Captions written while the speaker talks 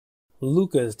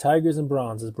Lucas Tigers and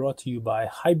Bronze is brought to you by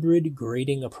Hybrid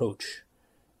Grading Approach.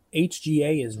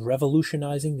 HGA is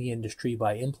revolutionizing the industry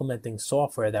by implementing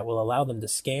software that will allow them to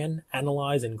scan,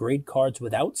 analyze, and grade cards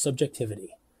without subjectivity.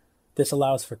 This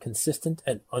allows for consistent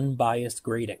and unbiased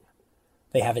grading.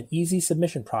 They have an easy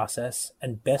submission process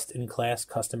and best-in-class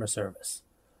customer service.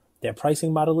 Their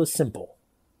pricing model is simple.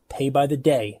 Pay by the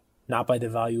day, not by the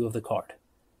value of the card.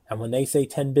 And when they say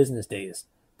 10 business days,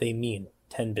 they mean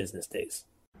 10 business days.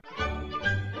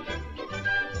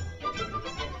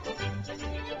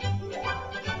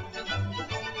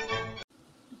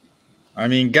 I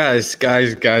mean, guys,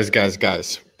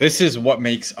 this is what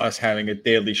makes us having a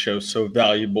daily show so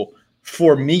valuable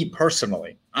for me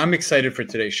personally. I'm excited for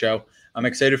today's show. I'm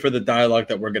excited for the dialogue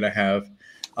that we're going to have.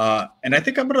 And I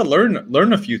think I'm going to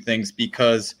learn a few things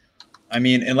because, I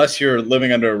mean, unless you're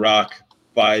living under a rock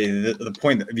by the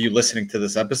point of you listening to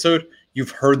this episode,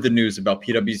 you've heard the news about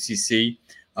PWCC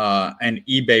and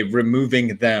eBay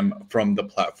removing them from the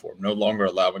platform, no longer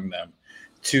allowing them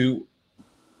to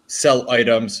sell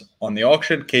items on the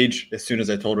auction. Cage, as soon as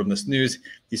I told him this news,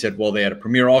 he said, well, they had a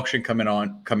premier auction coming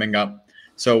up.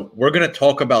 So we're going to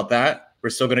talk about that.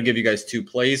 We're still going to give you guys two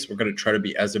plays. We're going to try to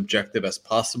be as objective as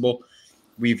possible.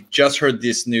 We've just heard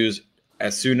this news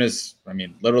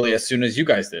literally as soon as you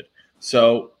guys did.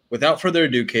 So without further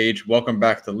ado, Cage, welcome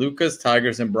back to Lucas,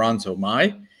 Tigers, and Bronze.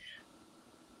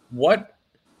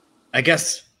 I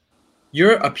guess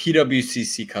you're a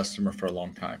PWCC customer for a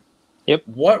long time. Yep.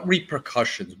 What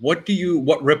repercussions, what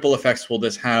ripple effects will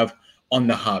this have on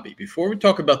the hobby? Before we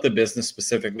talk about the business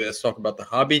specifically, let's talk about the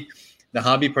hobby. The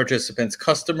hobby participants,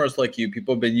 customers like you,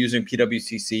 people have been using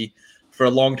PWCC for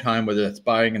a long time, whether that's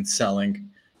buying and selling.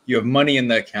 You have money in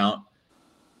the account.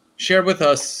 Share with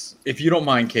us, if you don't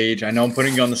mind, Cage. I know I'm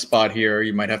putting you on the spot here.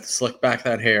 You might have to slick back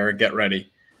that hair and get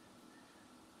ready.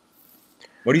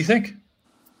 What do you think?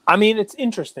 I mean, it's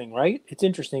interesting, right? It's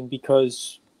interesting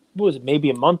because what was it, maybe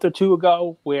a month or two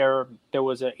ago, where there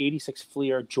was an 86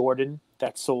 Fleer Jordan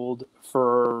that sold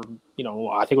for,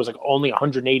 I think it was like only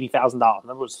 $180,000.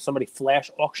 Remember, somebody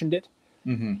flash auctioned it.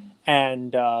 Mm-hmm.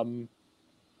 And,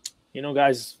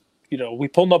 guys, we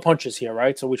pull no punches here,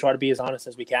 right? So we try to be as honest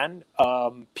as we can.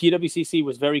 PWCC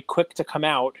was very quick to come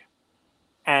out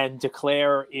and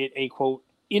declare it a, quote,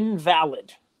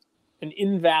 an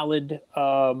invalid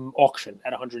auction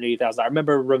at $180,000. I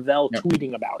remember Ravel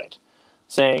tweeting about it,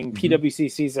 saying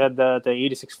PWCC said that the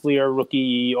 86 Fleer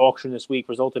rookie auction this week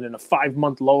resulted in a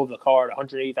 5-month low of the card.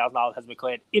 $180,000 has been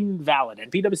declared invalid.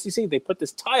 And PWCC, they put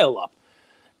this tile up,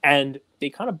 and they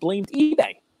kind of blamed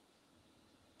eBay.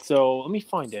 So let me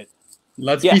find it.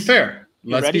 Let's be fair.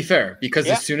 Because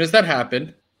as soon as that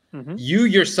happened, you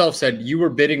yourself said you were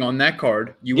bidding on that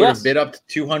card. You would have bid up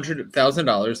to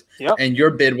 $200,000, and your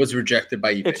bid was rejected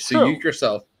by eBay. It's true. You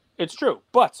yourself. It's true.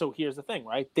 But so here's the thing,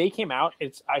 right? They came out.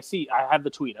 I have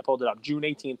the tweet. I pulled it up. June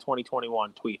 18th,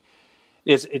 2021 tweet.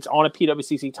 It's on a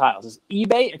PWCC tiles. It's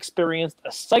eBay experienced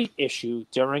a site issue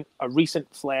during a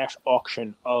recent flash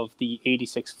auction of the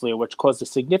 86 Fleer, which caused a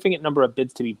significant number of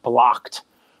bids to be blocked.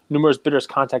 Numerous bidders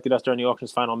contacted us during the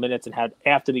auction's final minutes and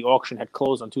after the auction had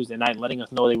closed on Tuesday night, letting us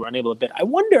know they were unable to bid. I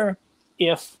wonder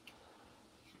if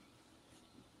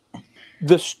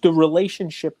the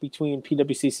relationship between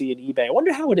PWCC and eBay, I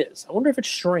wonder how it is. I wonder if it's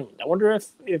strained. I wonder if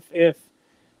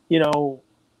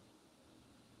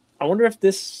I wonder if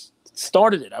this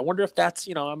started it. I wonder if that's,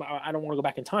 I don't want to go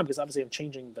back in time because obviously I'm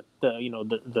changing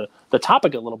the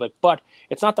topic a little bit, but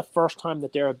it's not the first time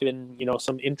that there have been,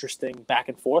 some interesting back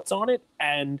and forths on it.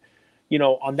 And,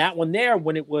 on that one there,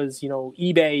 when it was,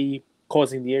 eBay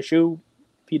causing the issue,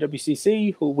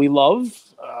 PWCC, who we love,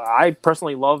 I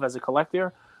personally love as a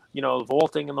collector,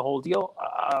 vaulting and the whole deal,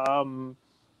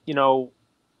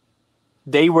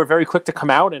 they were very quick to come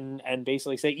out and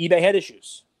basically say eBay had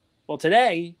issues. Well,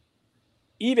 today,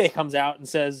 eBay comes out and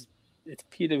says it's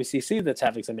PWCC that's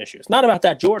having some issues. Not about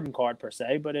that Jordan card per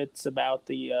se, but it's about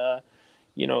the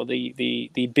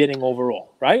bidding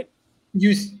overall, right?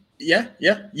 You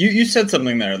said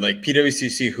something there, like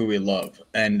PWCC, who we love,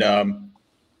 and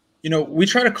we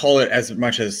try to call it as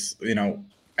much as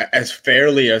as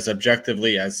fairly, as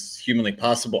objectively as humanly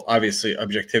possible. Obviously,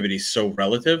 objectivity is so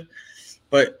relative,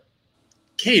 but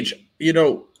Cage,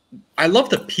 I love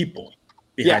the people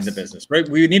behind the business, right?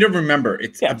 We need to remember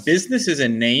a business is a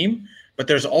name, but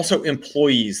there's also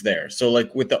employees there. So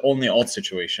like with the Only Alt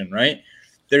situation, right?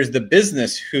 There's the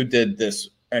business who did this,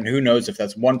 and who knows if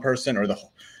that's one person or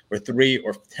 3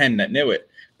 or 10 that knew it.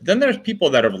 But then there's people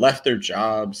that have left their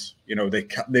jobs.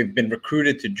 They've been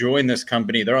recruited to join this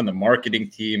company. They're on the marketing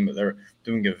team. They're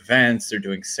doing events. They're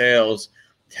doing sales,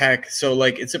 tech. So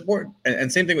like it's important.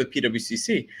 And same thing with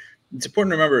PWCC. It's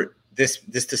important to remember this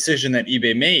decision that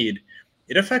eBay made,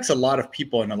 it affects a lot of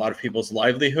people and a lot of people's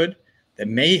livelihood that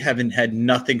may have had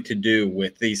nothing to do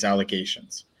with these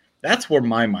allegations. That's where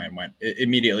my mind went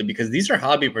immediately, because these are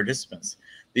hobby participants.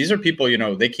 These are people,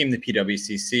 they came to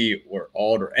PWCC or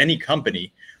Alt or any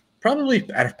company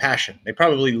probably out of passion. They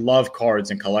probably love cards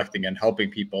and collecting and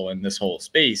helping people in this whole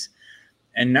space.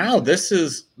 And now this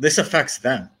affects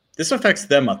them. This affects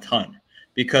them a ton,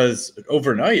 because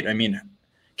overnight, I mean,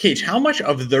 Cage, how much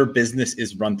of their business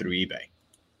is run through eBay?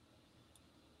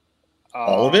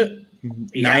 All of it?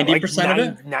 90% of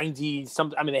it? 90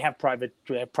 some. I mean, they have private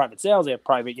sales. They have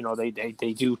private,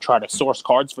 they do try to source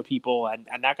cards for people and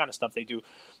that kind of stuff. They do,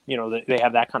 they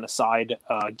have that kind of side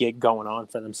gig going on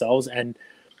for themselves. And,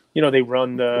 they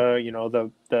run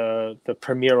the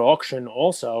premier auction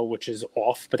also, which is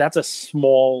off, but that's a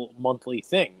small monthly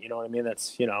thing. You know what I mean?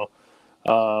 That's,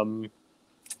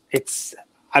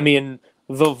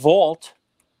 the vault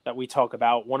that we talk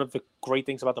about, one of the great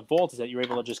things about the vault is that you're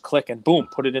able to just click and boom,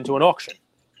 put it into an auction.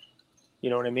 You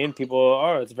know what I mean?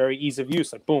 People it's very ease of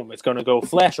use. Like boom, it's going to go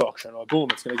flash auction, or boom,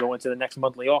 it's going to go into the next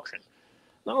monthly auction.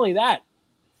 Not only that,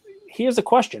 here's the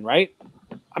question, right?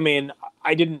 I mean,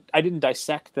 I didn't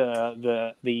dissect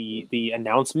the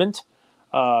announcement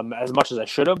as much as I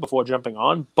should have before jumping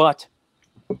on, but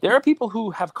there are people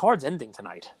who have cards ending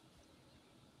tonight,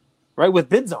 right, with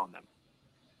bids on them.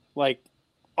 Like,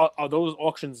 are those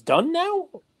auctions done now?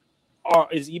 Or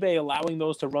is eBay allowing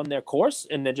those to run their course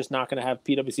and they're just not going to have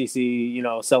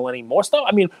PWCC, sell any more stuff?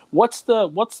 I mean, what's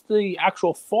the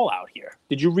actual fallout here?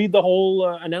 Did you read the whole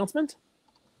announcement?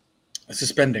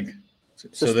 Suspending.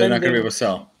 So they're not going to be able to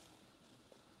sell.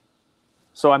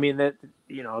 So I mean that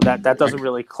doesn't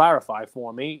really clarify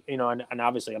for me, and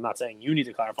obviously I'm not saying you need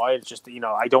to clarify. It's just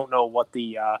I don't know what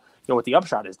the what the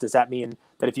upshot is. Does that mean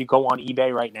that if you go on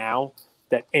eBay right now,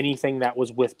 that anything that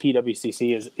was with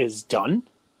PWCC is done?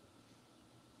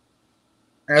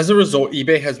 As a result,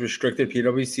 eBay has restricted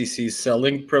PWCC's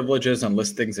selling privileges on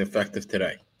listings effective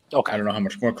today. Okay. I don't know how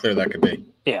much more clear that could be.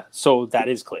 Yeah, so that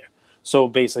is clear. So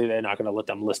basically, they're not going to let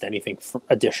them list anything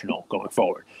additional going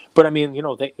forward. But I mean,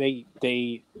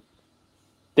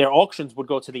 their auctions would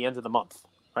go to the end of the month,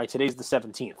 right? Today's the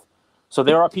 17th. So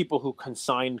there are people who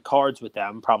consigned cards with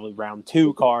them, probably round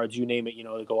 2 cards, you name it,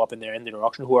 they go up in their end of their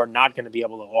auction, who are not going to be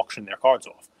able to auction their cards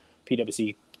off.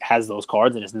 PwC has those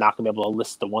cards and is not going to be able to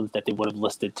list the ones that they would have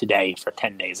listed today for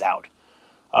 10 days out.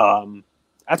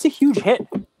 That's a huge hit.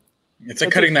 It's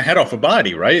like cutting the head off a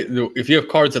body, right? If you have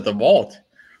cards at the vault,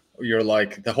 you're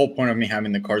like, the whole point of me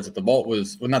having the cards at the vault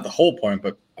was, well, not the whole point,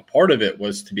 but a part of it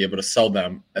was to be able to sell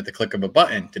them at the click of a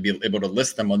button, to be able to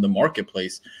list them on the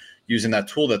marketplace using that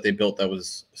tool that they built that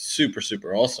was super,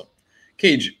 super awesome.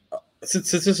 Cage,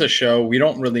 since this is a show, we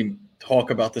don't really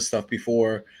talk about this stuff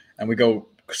before, and we go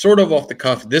sort of off the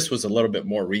cuff. This was a little bit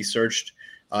more researched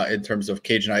in terms of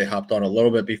Cage and I hopped on a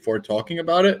little bit before talking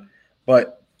about it.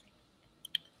 But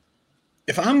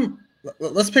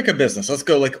let's pick a business. Let's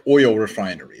go like oil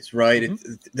refineries, right?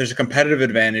 Mm-hmm. There's a competitive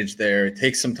advantage there. It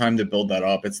takes some time to build that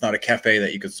up. It's not a cafe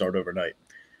that you could start overnight.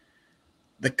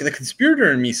 The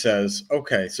conspirator in me says,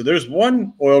 okay, so there's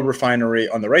one oil refinery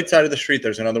on the right side of the street.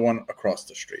 There's another one across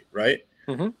the street, right?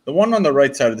 Mm-hmm. The one on the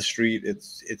right side of the street,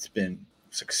 it's been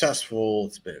successful.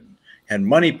 It's had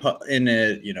money put in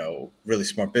it, really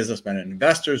smart businessmen and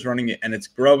investors running it, and it's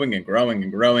growing and growing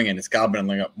and growing, and it's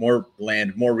gobbling up more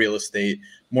land, more real estate,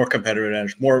 more competitive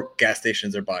advantage, more gas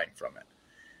stations are buying from it.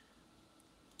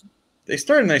 They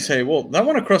start and they say, well, that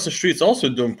one across the street is also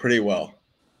doing pretty well.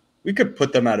 We could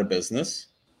put them out of business.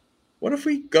 What if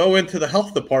we go into the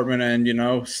health department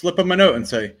and, slip them a note and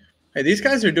say, hey, these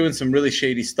guys are doing some really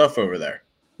shady stuff over there.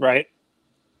 Right.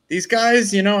 These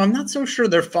guys, I'm not so sure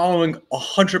they're following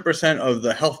 100% of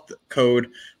the health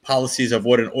code policies of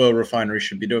what an oil refinery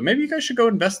should be doing. Maybe you guys should go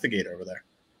investigate over there.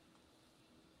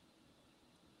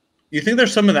 You think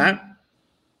there's some of that?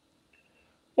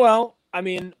 Well, I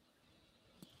mean,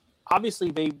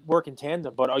 obviously they work in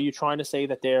tandem, but are you trying to say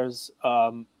that there's,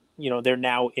 they're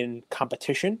now in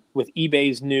competition with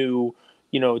eBay's new,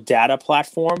 data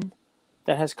platform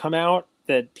that has come out,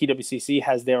 that PWCC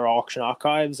has their auction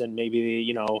archives, and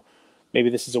maybe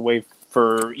this is a way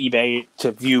for eBay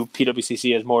to view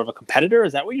PWCC as more of a competitor?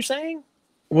 Is that what you're saying?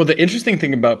 Well, the interesting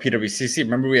thing about PWCC,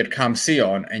 remember we had ComC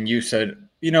on, and you said,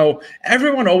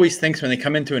 everyone always thinks when they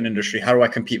come into an industry, how do I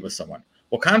compete with someone?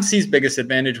 Well, ComC's biggest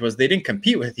advantage was they didn't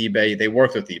compete with eBay, they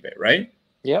worked with eBay, right?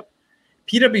 Yep.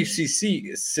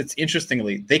 PWCC sits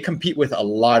interestingly, they compete with a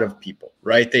lot of people,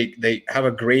 right? They have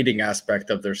a grading aspect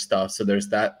of their stuff, so there's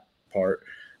that part.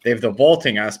 They have the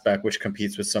vaulting aspect, which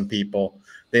competes with some people.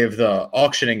 They have the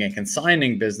auctioning and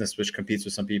consigning business, which competes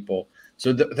with some people.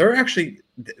 So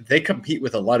they compete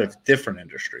with a lot of different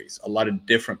industries, a lot of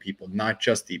different people, not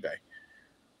just eBay.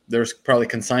 There's probably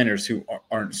consigners who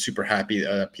aren't super happy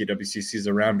that PWCC is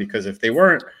around, because if they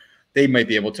weren't, they might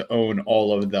be able to own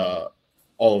all of the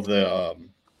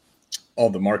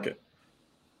market.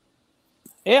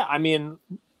 Yeah, I mean,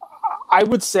 I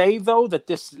would say though that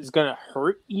this is going to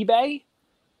hurt eBay,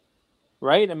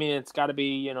 right? I mean, it's got to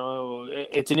be,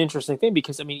 it's an interesting thing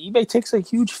because I mean, eBay takes a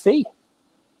huge fee.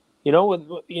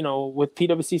 With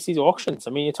PWCC's auctions, I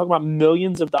mean, you're talking about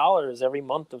millions of dollars every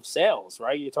month of sales,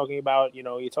 right? You're talking about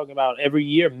every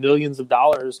year millions of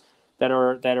dollars that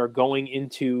are going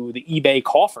into the eBay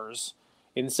coffers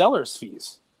in sellers'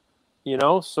 fees.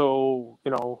 So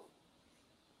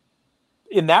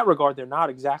in that regard, they're not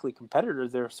exactly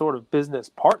competitors; they're sort of business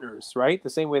partners, right?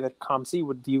 The same way that COMC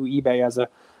would view eBay as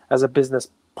a business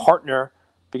partner,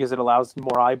 because it allows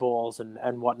more eyeballs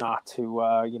and whatnot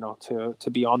to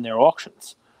be on their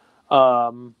auctions.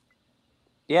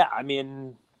 Yeah, I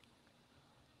mean,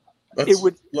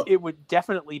 it would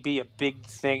definitely be a big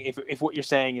thing if what you're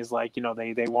saying is like,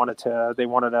 they wanted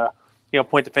to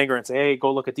point the finger and say, hey,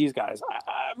 go look at these guys.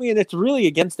 I mean, it's really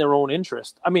against their own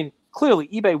interest. I mean, clearly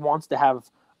eBay wants to have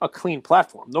a clean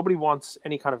platform. Nobody wants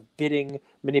any kind of bidding,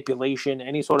 manipulation,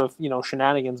 any sort of,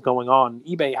 shenanigans going on.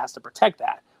 eBay has to protect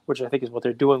that, which I think is what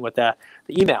they're doing with the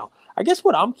email. I guess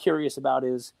what I'm curious about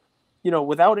is,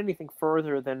 without anything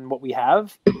further than what we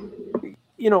have,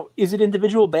 is it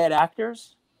individual bad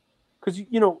actors? Because,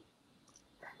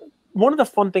 one of the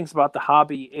fun things about the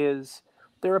hobby is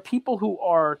there are people who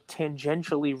are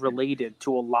tangentially related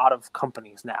to a lot of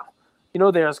companies now.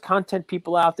 There's content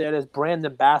people out there, there's brand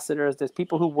ambassadors, there's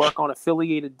people who work on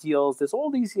affiliated deals. There's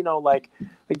all these, someone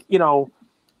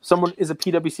is a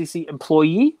PWCC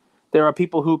employee. There are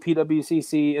people who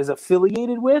PWCC is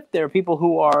affiliated with. There are people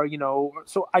who are,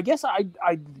 so I guess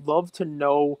I'd love to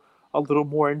know a little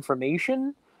more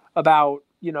information about,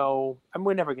 and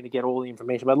we're never going to get all the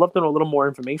information, but I'd love to know a little more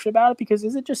information about it, because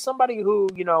is it just somebody who,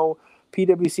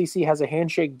 PWCC has a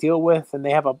handshake deal with, and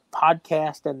they have a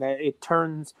podcast, and it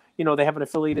turns, they have an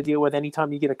affiliated deal with,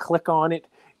 anytime you get a click on it,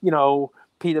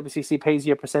 PWCC pays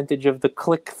you a percentage of the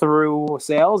click-through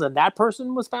sales, and that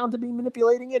person was found to be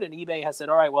manipulating it, and eBay has said,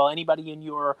 all right, well, anybody in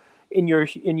your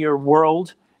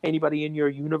world, anybody in your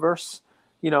universe,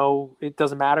 it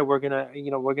doesn't matter. We're gonna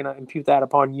impute that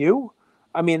upon you.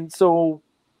 I mean, so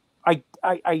I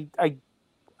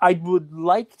would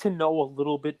like to know a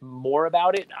little bit more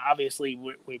about it. Obviously,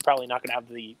 we're probably not going to have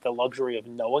the luxury of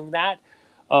knowing that.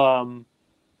 You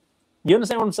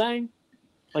understand what I'm saying?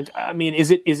 Like, I mean,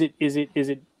 is it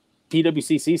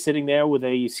PWCC sitting there with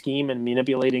a scheme and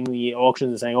manipulating the auctions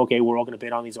and saying, okay, we're all going to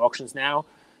bid on these auctions now?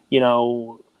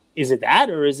 Is it that,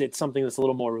 or is it something that's a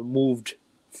little more removed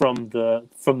from the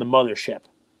mothership?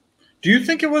 Do you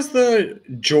think it was the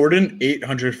Jordan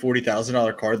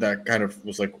 $840,000 card that kind of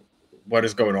was like, what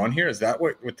is going on here? Is that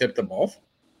what tipped them off?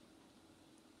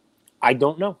 I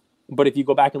don't know. But if you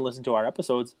go back and listen to our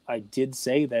episodes, I did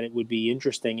say that it would be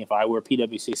interesting if I were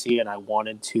PWCC and I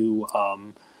wanted to,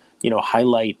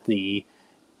 highlight the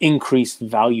increased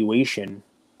valuation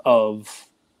of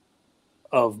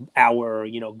our,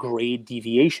 grade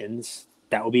deviations.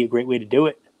 That would be a great way to do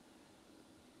it.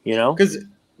 Because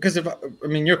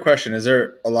your question, is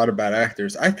there a lot of bad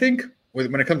actors? I think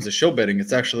when it comes to shill bidding,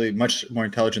 it's actually much more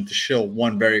intelligent to shill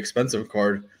one very expensive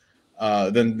card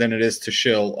than it is to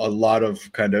shill a lot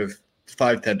of kind of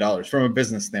 $5-10 from a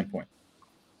business standpoint.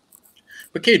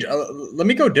 But Cage, let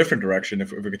me go a different direction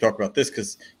if we could talk about this,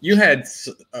 because you had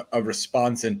a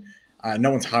response, and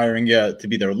no one's hiring you to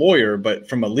be their lawyer, but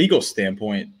from a legal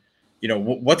standpoint,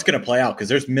 what's going to play out? Because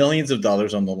there's millions of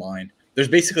dollars on the line. There's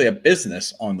basically a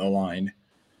business on the line.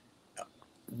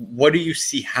 What do you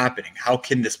see happening? How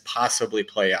can this possibly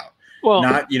play out? Well,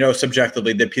 not,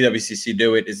 subjectively, did PWCC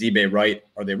do it? Is eBay right?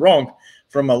 Are they wrong?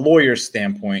 From a lawyer's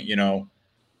standpoint,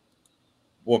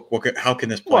 how can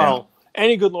this play out?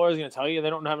 Any good lawyer is going to tell you they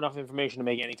don't have enough information to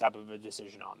make any type of a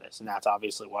decision on this, and that's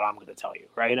obviously what I'm going to tell you,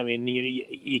 right? I mean,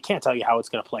 you can't tell you how it's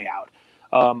going to play out.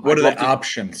 What are the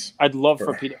options? I'd love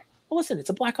for Peter. Well, listen, it's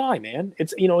a black eye, man.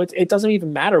 It's it doesn't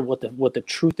even matter what the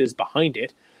truth is behind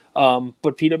it.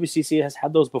 But PWCC has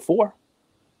had those before,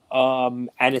 and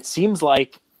it seems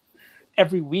like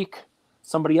every week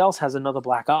somebody else has another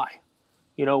black eye.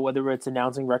 Whether it's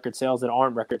announcing record sales that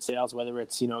aren't record sales, whether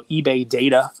it's eBay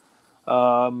data.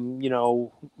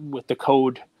 With the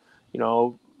code,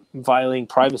 violating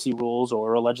privacy rules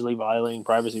or allegedly violating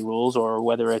privacy rules, or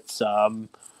whether it's,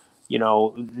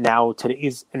 now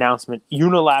today's announcement,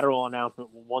 unilateral announcement,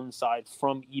 one side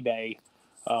from eBay,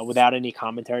 without any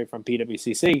commentary from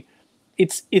PWCC.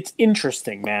 It's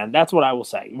interesting, man. That's what I will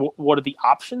say. What are the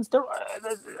options?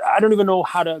 I don't even know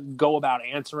how to go about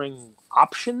answering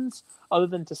options other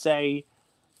than to say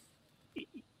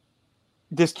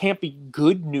this can't be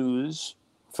good news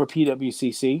for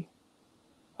PWCC,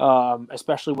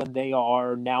 especially when they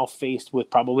are now faced with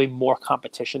probably more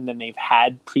competition than they've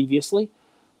had previously.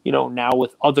 Now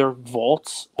with other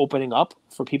vaults opening up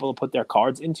for people to put their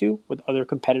cards into, with other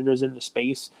competitors in the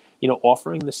space,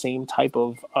 offering the same type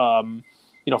of,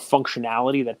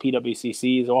 functionality that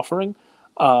PWCC is offering.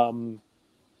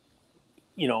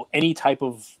 Any type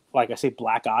of, like I say,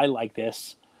 black eye like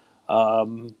this,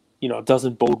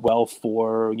 doesn't bode well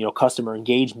for, customer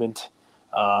engagement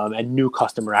and new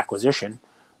customer acquisition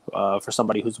for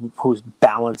somebody who's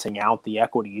balancing out the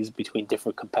equities between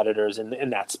different competitors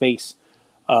in that space.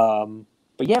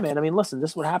 But yeah, man, I mean, listen,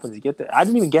 this is what happens. I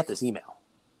didn't even get this email.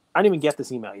 I didn't even get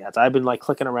this email yet. I've been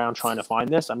clicking around trying to find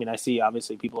this. I mean, I see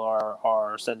obviously people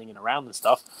are sending it around and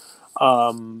stuff.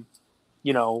 I'm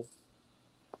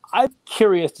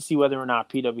curious to see whether or not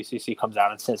PWCC comes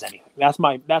out and says anything. That's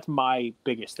my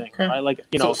biggest thing, okay. Right?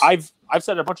 I've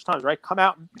said it a bunch of times, right? Come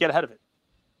out and get ahead of it,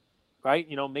 right?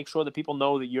 Make sure that people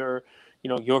know that you're,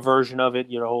 your version of it,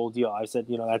 your whole deal. I said,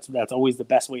 that's always the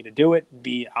best way to do it.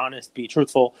 Be honest, be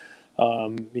truthful.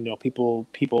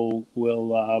 People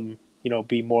will,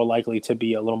 be more likely to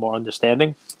be a little more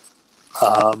understanding.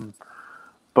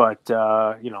 But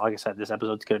like I said, this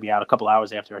episode's going to be out a couple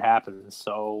hours after it happens.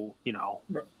 So,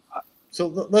 So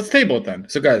let's table it then.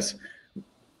 So guys,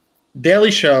 daily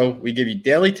show, we give you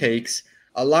daily takes.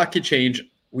 A lot could change.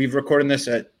 We've recorded this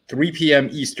at 3 p.m.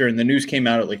 Eastern. The news came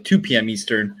out at 2 p.m.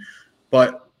 Eastern.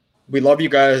 But we love you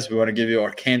guys. We want to give you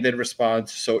our candid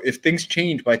response. So if things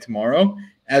change by tomorrow,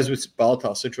 as with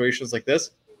volatile situations like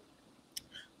this,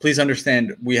 please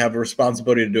understand we have a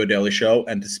responsibility to do a daily show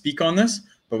and to speak on this,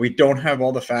 but we don't have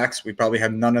all the facts. We probably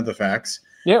have none of the facts.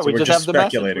 Yeah, so we just have the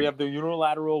message. We have the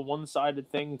unilateral, one-sided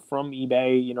thing from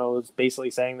eBay. It's basically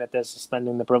saying that they're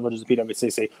suspending the privileges of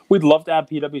PWCC. We'd love to have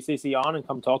PWCC on and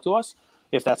come talk to us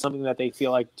if that's something that they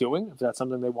feel like doing. If that's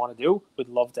something they want to do, we'd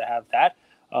love to have that.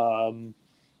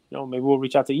 Maybe we'll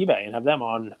reach out to eBay and have them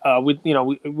on.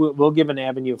 We'll give an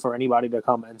avenue for anybody to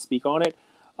come and speak on it.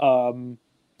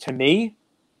 To me,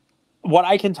 what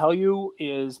I can tell you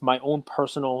is my own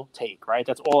personal take, right?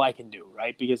 That's all I can do,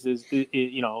 right? Because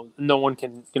no one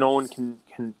can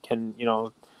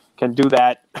do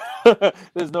that.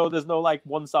 there's no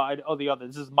one side or the other.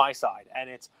 This is my side, and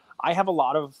I have a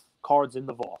lot of cards in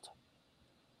the vault,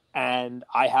 and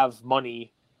I have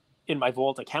money in my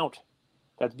vault account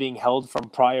that's being held from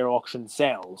prior auction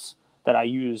sales that I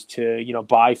use to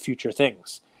buy future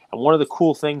things. And one of the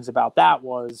cool things about that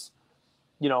was,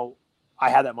 I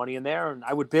had that money in there and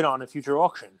I would bid on a future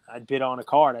auction. I'd bid on a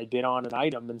card. I'd bid on an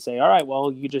item and say, all right,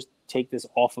 well, you just take this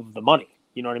off of the money.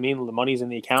 You know what I mean? The money's in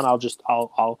the account.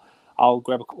 I'll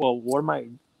grab what am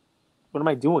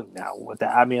I doing now with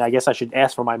that? I mean, I guess I should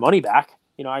ask for my money back.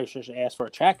 I should ask for a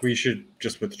check. We should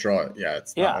just withdraw it. Yeah,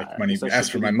 it's not like money.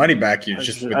 Ask for my money back.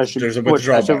 There's a withdrawal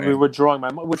button. I should be withdrawing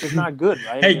my money, which is not good,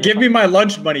 right? Hey, give me my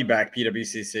lunch money back,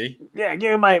 PWCC. Yeah,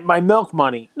 give me my milk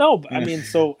money. No, I mean,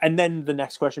 and then the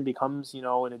next question becomes, in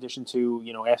addition to,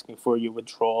 asking for your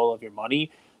withdrawal of your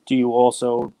money, do you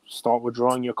also start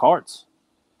withdrawing your cards?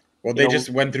 Well, they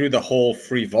just went through the whole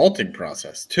free vaulting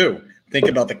process too. Think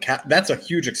about the that's a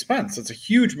huge expense. It's a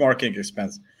huge marketing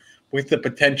expense with the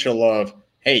potential of,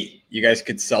 hey, you guys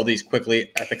could sell these quickly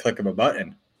at the click of a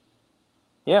button.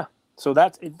 Yeah. So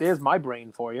there's my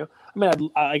brain for you. I mean,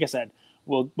 like I said,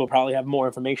 we'll probably have more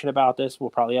information about this. We'll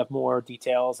probably have more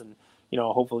details, and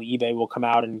hopefully eBay will come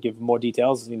out and give more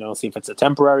details. See if it's a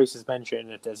temporary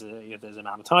suspension, if there's an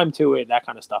amount of time to it, that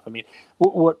kind of stuff. I mean,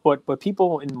 what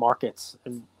people in markets,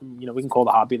 and we can call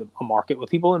the hobby a market. What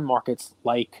people in markets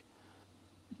like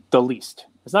the least.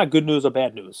 It's not good news or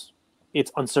bad news.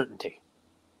 It's uncertainty.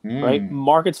 Right?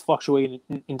 Markets fluctuate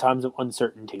in times of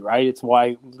uncertainty, right? It's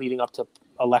why leading up to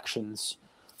elections,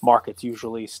 markets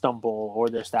usually stumble or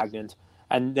they're stagnant.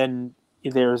 And then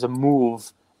there's a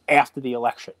move after the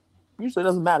election. Usually it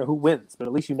doesn't matter who wins, but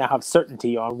at least you now have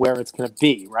certainty on where it's going to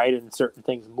be, right? And certain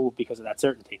things move because of that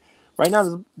certainty. Right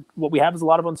now, what we have is a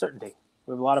lot of uncertainty.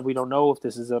 We don't know if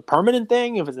this is a permanent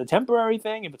thing, if it's a temporary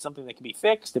thing, if it's something that can be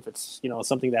fixed, if it's,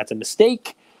 something that's a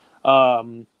mistake.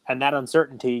 And that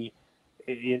uncertainty,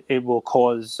 it will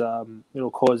cause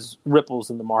ripples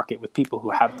in the market with people who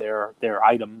have their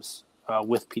items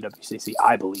with PWCC,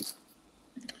 I believe.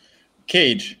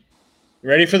 Cage,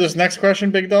 ready for this next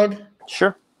question, big dog?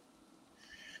 Sure.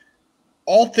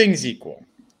 all things equal.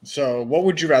 So what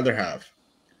would you rather have?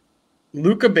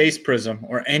 Luka base prism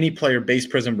or any player base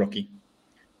prism rookie,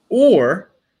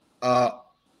 or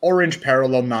orange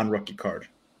parallel non-rookie card?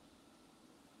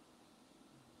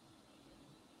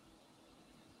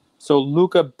 So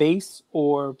Luka base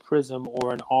or prism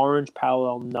or an orange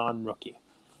parallel non-rookie.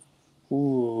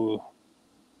 Ooh.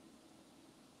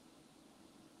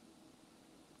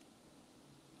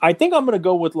 I think I'm gonna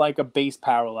go with like a base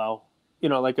parallel,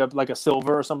 like a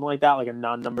silver or something like that, like a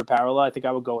non-numbered parallel. I think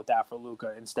I would go with that for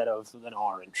Luka instead of an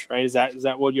orange. Right? Is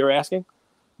that what you're asking?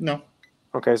 No.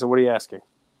 Okay, so what are you asking?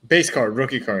 Base card,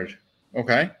 rookie card.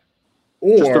 Okay.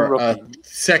 Just a Or a rookie.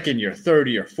 second year, third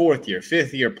year, fourth year,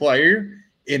 fifth year player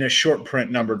in a short print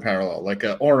numbered parallel, like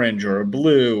an orange or a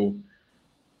blue.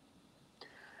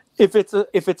 If it's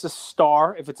a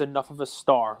star, if it's enough of a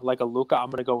star, like a Luka, I'm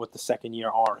gonna go with the second year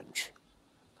orange.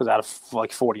 Because out of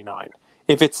like 49.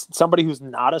 If it's somebody who's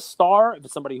not a star, if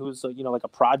it's somebody who's like a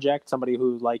project, somebody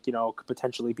who could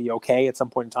potentially be okay at some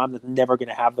point in time, that's never going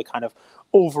to have the kind of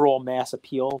overall mass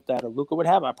appeal that a Luka would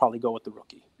have, I'd probably go with the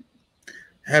rookie.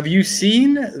 Have you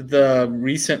seen the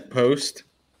recent post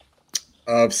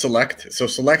of Select? So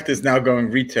Select is now going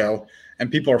retail,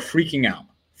 and people are freaking out.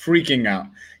 Freaking out.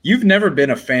 You've never been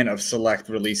a fan of Select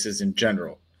releases in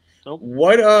general. Nope.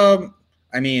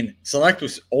 Select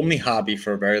was only hobby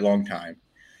for a very long time.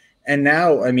 And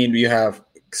now, you have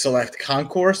Select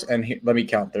Concourse, and let me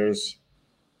count. There's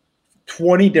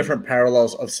 20 different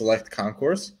parallels of Select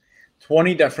Concourse,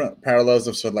 20 different parallels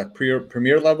of Select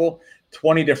Premier level,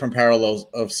 20 different parallels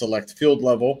of Select Field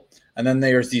level, and then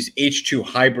there's these H2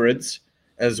 hybrids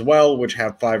as well, which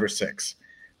have 5 or 6.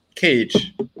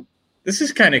 Cage, this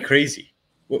is kind of crazy.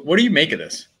 What do you make of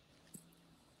this?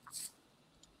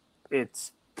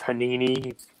 It's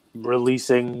Panini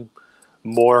releasing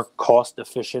more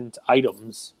cost-efficient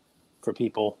items for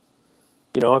people.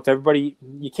 If everybody,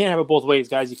 you can't have it both ways,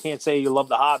 guys. You can't say you love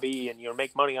the hobby and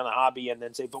make money on the hobby and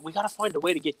then say, but we got to find a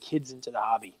way to get kids into the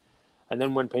hobby. And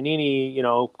then when Panini,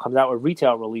 comes out with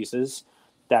retail releases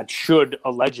that should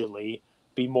allegedly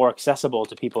be more accessible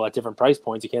to people at different price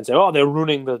points, you can't say, oh, they're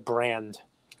ruining the brand.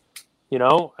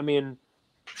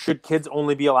 Should kids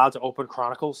only be allowed to open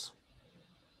Chronicles?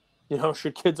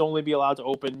 Should kids only be allowed to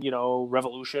open,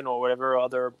 Revolution or whatever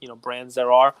other, brands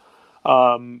there are?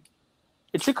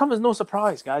 It should come as no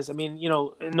surprise, guys.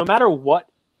 No matter what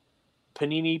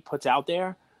Panini puts out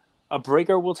there, a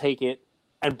breaker will take it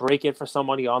and break it for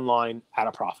somebody online at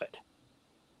a profit.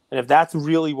 And if that's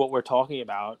really what we're talking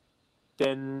about,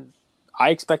 then I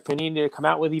expect Panini to come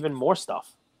out with even more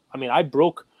stuff. I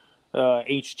broke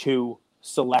H2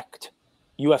 Select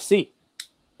UFC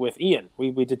with Ian.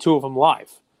 We did 2 of them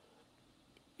live.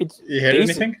 You hit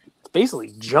anything? It's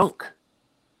basically junk.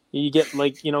 You get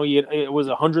it was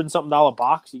 $100 and something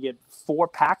box. You get 4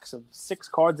 packs of 6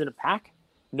 cards in a pack.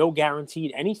 No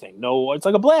guaranteed anything. No, it's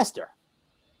like a blaster.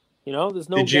 There's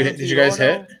no. Did you guys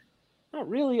hit? Not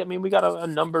really. We got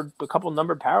a couple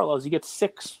numbered parallels. You get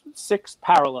six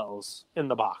parallels in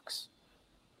the box.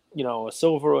 A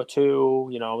silver or 2.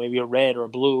 Maybe a red or a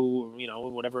blue.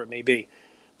 Whatever it may be.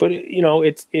 But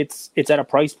it's at a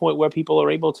price point where people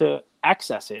are able to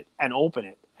access it and open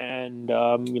it, and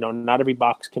not every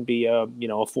box can be a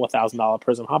 $4,000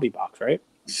 Prism hobby box, right?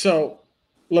 So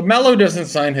LaMelo doesn't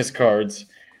sign his cards.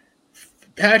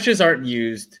 Patches aren't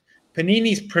used.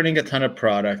 Panini's printing a ton of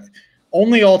product.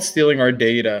 Only alt stealing our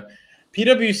data.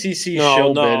 PWCC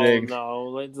shill bidding.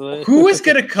 No. Who is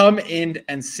going to come in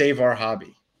and save our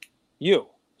hobby? You,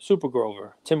 Super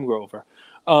Grover, Tim Grover.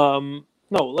 No,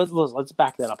 let's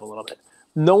back that up a little bit.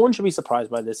 No one should be surprised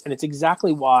by this, and it's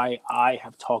exactly why I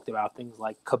have talked about things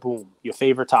like Kaboom, your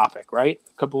favorite topic, right?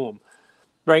 Kaboom,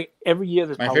 right? Every year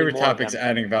there's my favorite topic is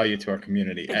adding value to our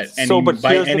community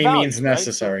by any means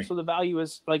necessary. Right? So the value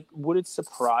is would it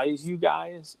surprise you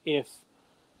guys if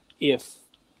they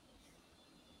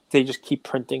just keep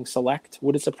printing Select?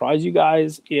 Would it surprise you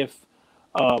guys if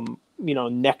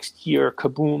next year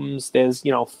Kabooms there's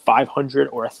 500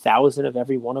 or 1,000 of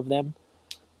every one of them?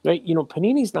 Right,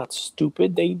 Panini's not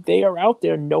stupid. They are out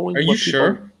there knowing. Are you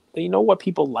sure? They know what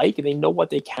people like, and they know what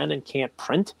they can and can't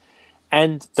print,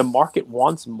 and the market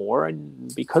wants more,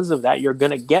 and because of that, you're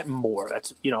gonna get more.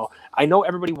 That's I know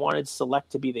everybody wanted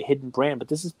Select to be the hidden brand, but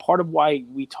this is part of why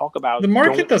we talk about the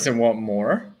market doesn't want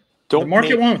more. The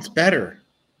market wants better.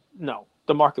 No,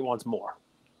 the market wants more.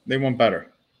 They want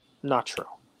better. Not true.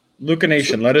 Luka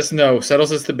Nation, let us know. Settles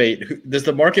this debate. Does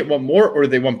the market want more, or do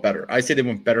they want better? I say they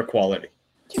want better quality.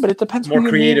 Yeah, but it depends. More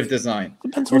creative design.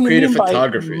 Depends more on creative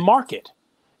photography. Market.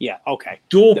 Yeah. Okay.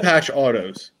 Dual patch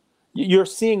autos. You're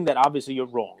seeing that obviously you're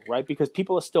wrong, right? Because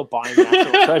people are still buying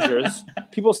national treasures.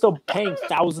 People are still paying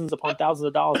thousands upon thousands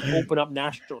of dollars to open up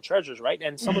national treasures, right?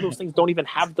 And some of those things don't even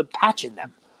have the patch in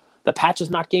them. The patch is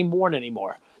not game worn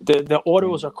anymore. The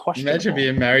autos are questionable. Imagine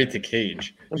being married to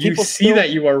Cage. And You people see still- that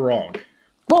you are wrong.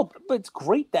 Well, but it's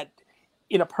great that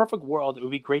in a perfect world, it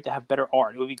would be great to have better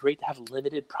art. It would be great to have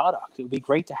limited product. It would be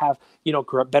great to have,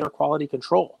 better quality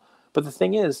control. But the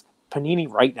thing is, Panini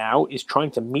right now is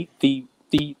trying to meet the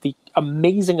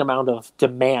amazing amount of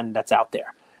demand that's out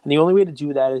there. And the only way to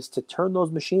do that is to turn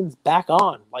those machines back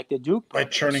on, like the Duke By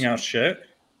brothers. churning out shit?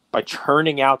 By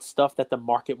churning out stuff that the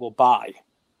market will buy.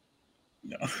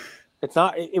 No. It's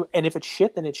not, and if it's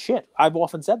shit, then it's shit. I've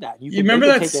often said that. You remember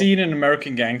that scene in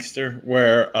American Gangster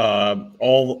where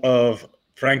all of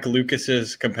Frank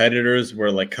Lucas's competitors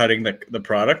were like cutting the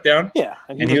product down? Yeah.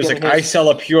 And he was like, I sell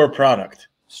a pure product.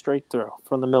 Straight through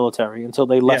from the military until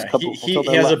they left Kabul. He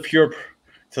has a pure,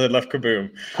 till they left Kabul.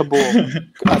 Kabul.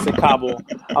 I said Kabul.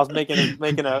 I was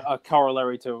making a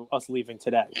corollary to us leaving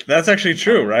today. That's actually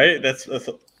true, right?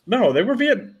 No, they were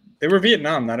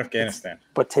Vietnam, not Afghanistan.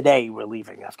 But today we're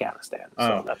leaving Afghanistan.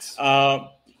 So that's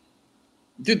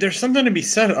dude, there's something to be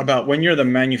said about when you're the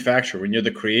manufacturer, when you're the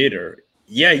creator.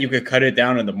 Yeah, you could cut it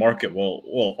down and the market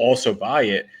will also buy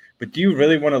it. But do you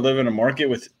really want to live in a market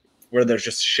where there's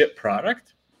just shit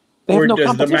product? They have no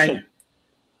competition.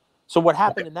 So what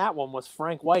happened in that one was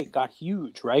Frank White got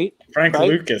huge, right? Frank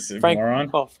Lucas, moron.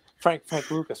 Oh, Frank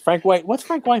Lucas. Frank White. What's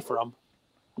Frank White from?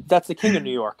 That's the King of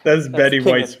New York. That's Betty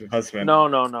White's husband.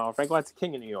 No. Frank White's the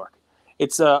King of New York.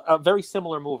 It's a very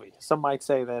similar movie. Some might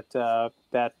say that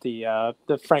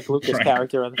the Frank Lucas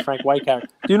character and the Frank White character.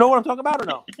 Do you know what I'm talking about or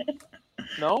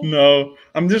no? No.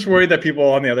 I'm just worried that people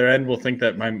on the other end will think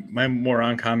that my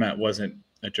moron comment wasn't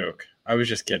a joke. I was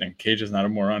just kidding. Cage is not a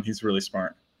moron. He's really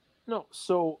smart. No.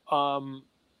 So,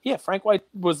 Frank White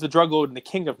was the drug lord and the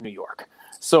King of New York.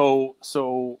 So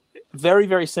very,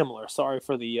 very similar. Sorry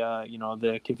for the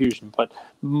the confusion, but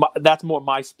that's more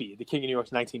my speed. The King of New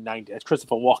York's 1990. That's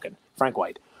Christopher Walken, Frank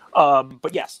White.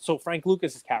 But yes, so Frank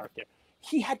Lucas's character,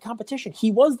 he had competition.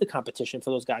 He was the competition for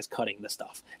those guys cutting the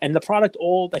stuff, and the product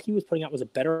all that he was putting out was a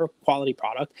better quality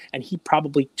product, and he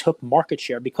probably took market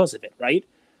share because of it, right?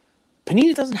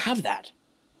 Panini doesn't have that.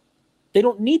 They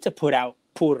don't need to put out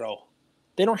puro.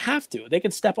 They don't have to. They can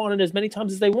step on it as many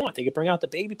times as they want. They can bring out the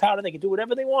baby powder. They can do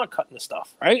whatever they want cutting the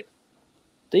stuff, right?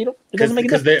 They don't. It doesn't make a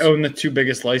difference. Because they own the two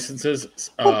biggest licenses,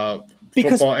 football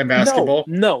and basketball.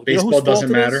 No. Baseball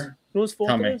doesn't matter. You know whose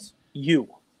fault it is? You.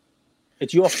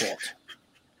 It's your fault.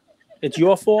 It's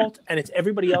your fault, and it's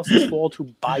everybody else's fault who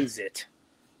buys it.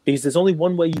 Because there's only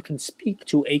one way you can speak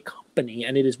to a company,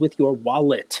 and it is with your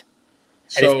wallet.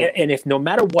 And if no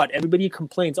matter what, everybody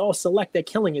complains, oh, Select, they're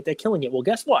killing it. Well,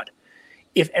 guess what?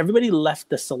 If everybody left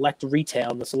the Select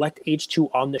retail and the Select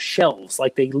H2 on the shelves,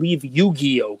 like they leave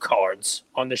Yu-Gi-Oh cards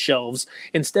on the shelves,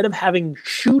 instead of having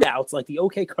shootouts like the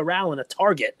OK Corral and a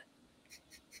Target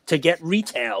to get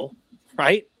retail,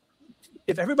 right?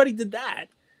 If everybody did that,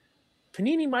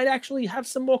 Panini might actually have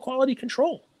some more quality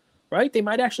control, right? They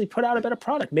might actually put out a better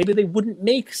product. Maybe they wouldn't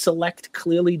make Select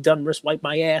Clearly Done Wrist Wipe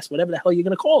My Ass, whatever the hell you're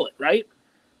going to call it, right?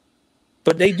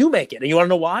 But they do make it. And you want to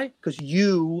know why? Because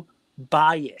you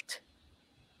buy it.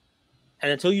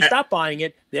 And until you stop buying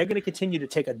it, they're going to continue to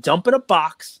take a dump in a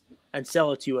box and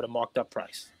sell it to you at a marked up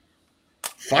price.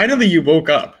 Finally, you woke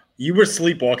up. You were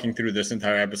sleepwalking through this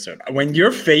entire episode. When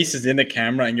your face is in the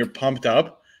camera and you're pumped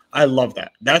up, I love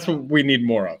that. That's what we need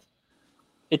more of.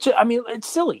 It's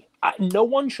silly. No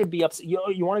one should be upset.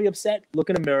 You want to be upset? Look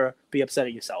in a mirror. Be upset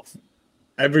at yourself.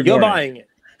 You're buying it.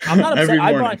 I'm not upset.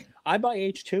 I buy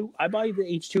H2. I buy the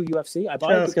H2 UFC. I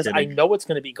buy it because I know it's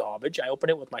going to be garbage. I open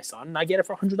it with my son, and I get it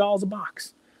for $100 a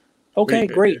box. Okay,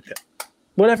 great.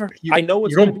 Whatever. I know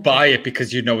it's. You don't buy it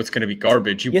because you know it's going to be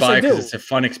garbage. You buy it because it's a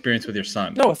fun experience with your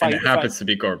son. No, it happens to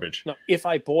be garbage. No, if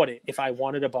I bought it, if I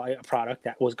wanted to buy a product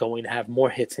that was going to have more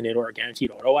hits in it or a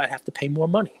guaranteed auto, I'd have to pay more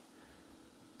money.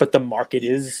 But the market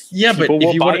is people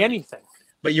will buy anything.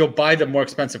 But you'll buy the more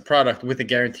expensive product with a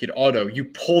guaranteed auto. You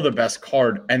pull the best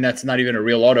card, and that's not even a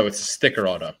real auto; it's a sticker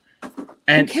auto.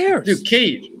 And who cares, dude?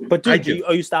 Kate, but dude,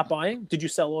 you stop buying? Did you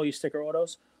sell all your sticker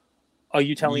autos? Are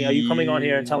you coming on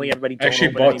here and telling everybody? I actually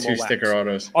bought 2 sticker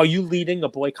autos. Are you leading a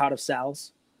boycott of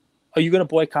Sal's? Are you going to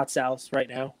boycott Sal's right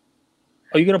now?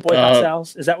 Are you going to boycott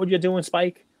Sal's? Is that what you're doing,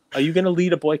 Spike? Are you going to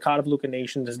lead a boycott of Luca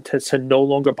Nation to no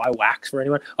longer buy wax for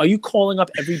anyone? Are you calling up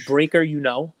every breaker you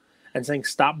know and saying,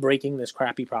 stop breaking this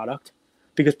crappy product?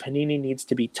 Because Panini needs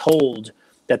to be told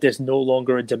that there's no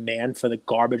longer a demand for the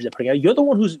garbage they're putting out. You're the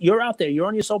one you're out there. You're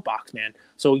on your soapbox, man.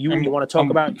 So you want to talk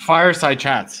about fireside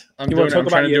chats. I'm trying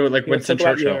to do it like Winston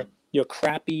Churchill. the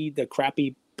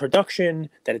crappy production,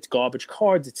 that it's garbage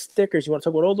cards, it's stickers. You want to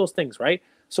talk about all those things, right?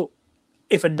 So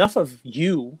if enough of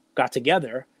you got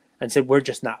together and said, we're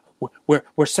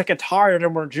sick and tired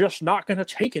and we're just not going to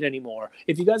take it anymore.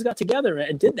 If you guys got together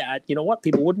and did that, you know what?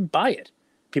 People wouldn't buy it.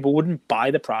 People wouldn't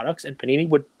buy the products, and Panini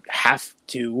would have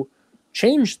to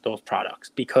change those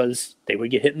products because they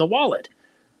would get hit in the wallet.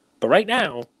 But right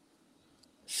now,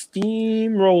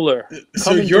 steamroller.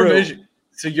 So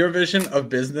your vision of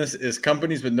business is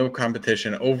companies with no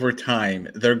competition over time,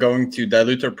 they're going to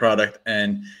dilute their product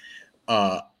and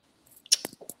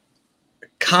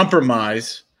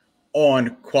compromise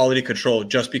on quality control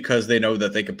just because they know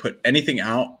that they can put anything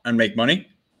out and make money?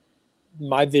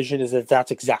 My vision is that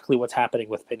that's exactly what's happening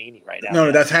with Panini right now.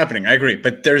 No, that's happening. I agree.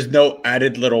 But there's no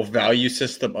added little value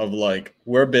system of like,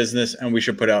 we're a business and we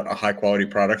should put out a high quality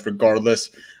product regardless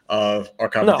of our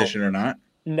competition or not.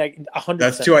 100%.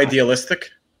 That's too idealistic.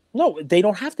 No, they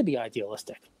don't have to be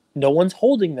idealistic. No one's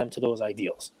holding them to those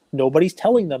ideals. Nobody's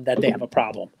telling them that they have a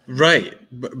problem. Right.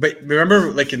 But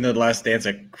remember, like in The Last Dance,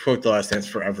 I quote The Last Dance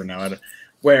forever now,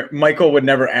 where Michael would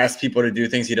never ask people to do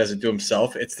things he doesn't do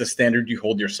himself. It's the standard you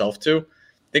hold yourself to.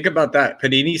 Think about that.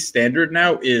 Panini's standard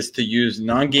now is to use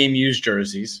non-game used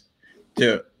jerseys.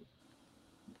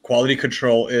 Quality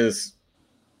control is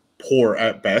poor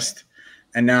at best.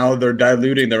 And now they're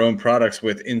diluting their own products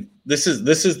with this is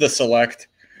the select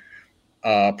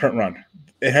print run.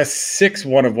 It has 6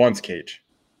 1-of-1s, Cage.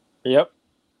 Yep.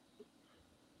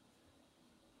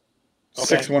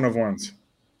 6 1-of-1s.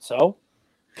 So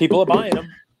people are buying them.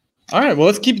 All right. Well,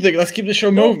 let's keep the show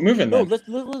moving. No,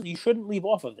 then. you shouldn't leave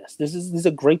off of this. This is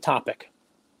a great topic.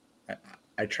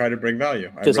 I try to bring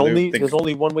value. There's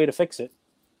only one way to fix it.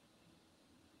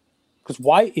 Because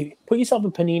put yourself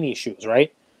in Panini shoes,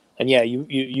 right? And yeah,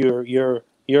 you're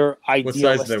idealistic, what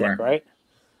size do they wear? Right?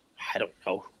 I don't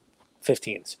know,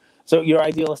 15s. So you're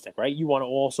idealistic, right? You want to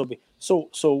also be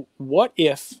so. What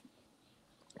if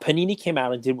Panini came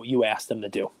out and did what you asked them to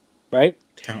do, right?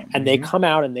 And they come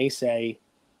out and they say,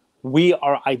 we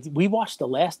watched The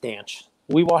Last Dance.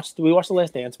 We watched The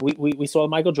Last Dance. We saw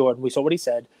Michael Jordan. We saw what he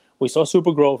said. We saw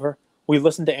Super Grover. We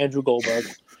listened to Andrew Goldberg,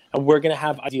 and we're gonna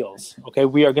have ideals. Okay,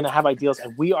 we are gonna have ideals,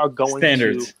 and we are going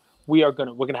standards. We're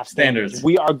gonna have standards.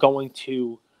 We are going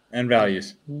to and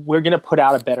values. We're gonna put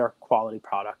out a better quality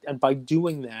product, and by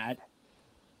doing that,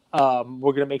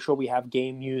 we're gonna make sure we have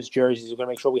game used jerseys. We're gonna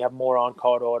make sure we have more on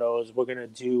card autos. We're gonna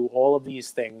do all of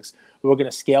these things. We're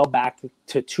gonna scale back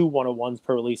to 2 1-of-1s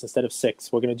per release instead of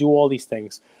 6. We're gonna do all these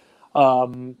things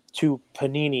to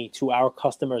Panini, to our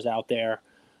customers out there.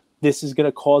 This is going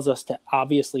to cause us to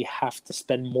obviously have to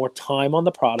spend more time on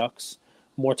the products,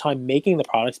 more time making the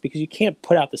products, because you can't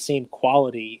put out the same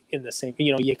quality in the same,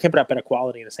 you can't put out better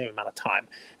quality in the same amount of time.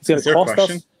 It's going to cost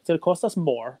us. It's going to cost us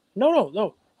more.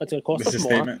 No. It's going to cost us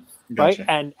more, gotcha.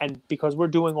 Right? And because we're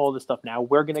doing all this stuff now,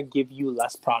 we're going to give you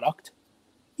less product.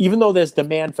 Even though there's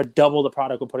demand for double the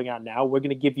product we're putting out now, we're going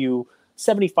to give you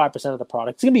 75% of the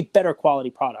product. It's going to be better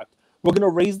quality product. We're going to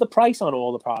raise the price on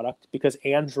all the product because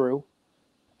Andrew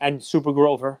and Super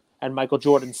Grover and Michael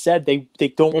Jordan said they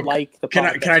don't like the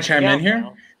product. Can I chime in here?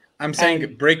 Now. I'm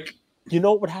saying break. You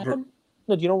know what would happen?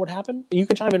 No, do you know what would happen? You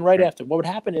can chime in right after. What would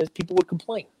happen is people would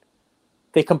complain.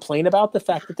 They complain about the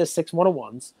fact that there's 6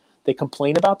 1-of-1s. They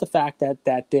complain about the fact that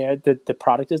the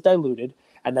product is diluted,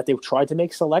 and that they've tried to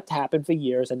make Select happen for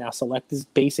years, and now Select is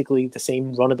basically the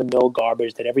same run-of-the-mill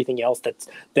garbage that everything else that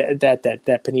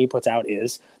Panini puts out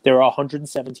is. There are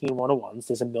 117 1-of-1s.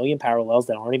 There's a million parallels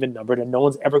that aren't even numbered, and no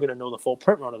one's ever going to know the full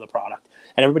print run of the product.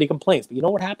 And everybody complains. But you know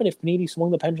what happened if Panini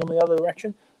swung the pendulum the other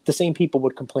direction? The same people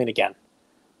would complain again,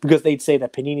 because they'd say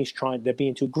that they're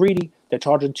being too greedy, they're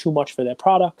charging too much for their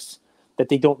products, that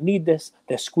they don't need this,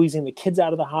 they're squeezing the kids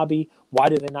out of the hobby. Why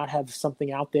do they not have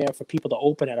something out there for people to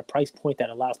open at a price point that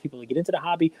allows people to get into the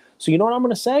hobby? So you know what I'm going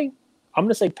to say? I'm going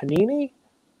to say Panini,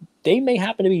 they may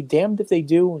happen to be damned if they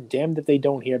do and damned if they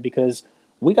don't here, because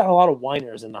we got a lot of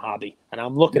whiners in the hobby, and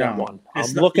I'm looking at one.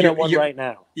 I'm looking at one right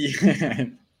now. Yeah.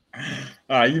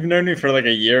 You've known me for like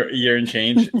a year and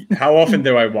change. How often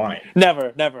do I whine?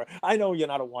 Never. I know you're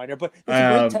not a whiner, but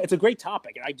it's a great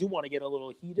topic, and I do want to get a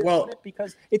little heated on it,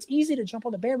 because it's easy to jump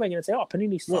on the bandwagon and say, "Oh,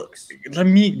 Panini sucks." Let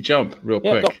me jump real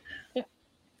quick. Yeah.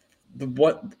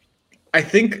 What I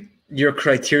think your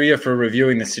criteria for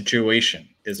reviewing the situation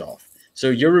is off.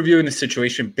 So you're reviewing the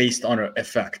situation based on an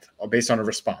effect or based on a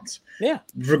response. Yeah.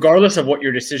 Regardless of what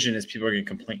your decision is, people are going to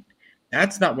complain.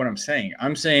 That's not what I'm saying.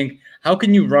 I'm saying, how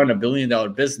can you run $1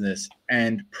 billion business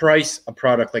and price a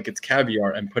product like it's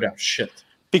caviar and put out shit?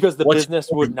 Because the business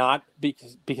would not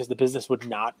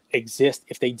exist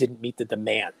if they didn't meet the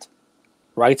demand.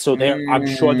 right? So I'm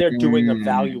sure they're doing a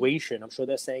valuation. I'm sure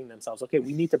they're saying to themselves, okay,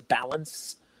 we need to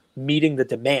balance meeting the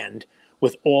demand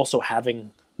with also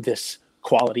having this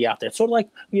quality out there. It's sort of like,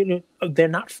 they're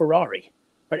not Ferrari,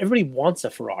 right? Everybody wants a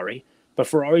Ferrari, but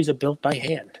Ferraris are built by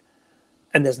hand.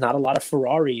 And there's not a lot of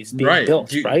Ferraris being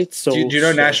built, right? So, do you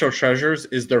know National Treasures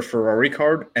is their Ferrari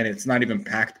card, and it's not even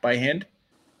packed by hand?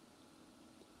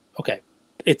 Okay,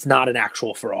 it's not an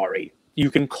actual Ferrari. You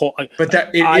can call, but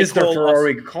it is the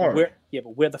Ferrari card. But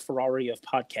we're the Ferrari of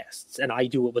podcasts, and I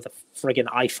do it with a friggin'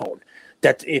 iPhone.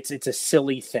 That it's a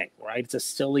silly thing, right? It's a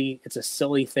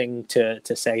silly thing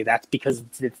to say that's because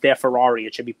it's their Ferrari.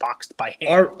 It should be boxed by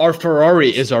hand. Our Ferrari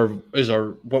is our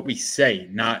what we say,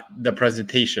 not the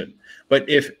presentation. But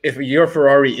if your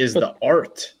Ferrari is the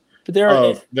art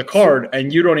of the card,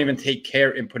 and you don't even take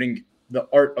care in putting the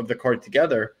art of the card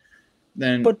together,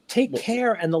 then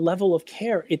care and the level of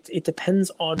care, it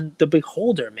depends on the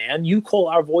beholder, man. You call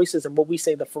our voices and what we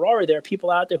say the Ferrari. There are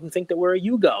people out there who think that we're a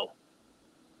Yugo.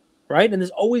 Right, and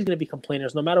there's always going to be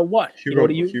complainers, no matter what. Yugo.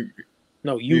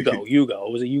 Yugo.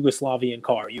 It was a Yugoslavian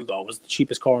car. Yugo was the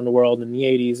cheapest car in the world in the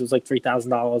 '80s. It was like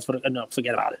 $3,000. No,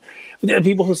 forget about it. There are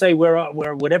people who say we're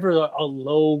whatever a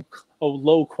low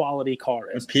quality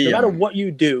car is. No matter what you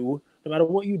do,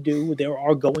 there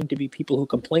are going to be people who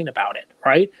complain about it,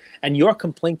 right? And your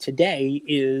complaint today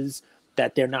is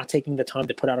that they're not taking the time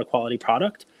to put out a quality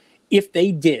product. If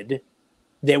they did,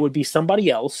 there would be somebody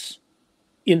else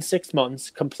in 6 months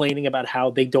complaining about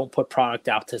how they don't put product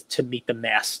out to meet the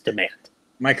mass demand.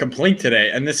 My complaint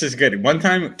today, and this is good. One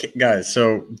time, guys,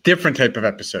 so different type of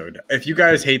episode. If you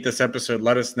guys hate this episode,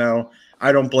 let us know.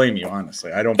 I don't blame you,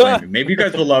 honestly. I don't blame you. Maybe you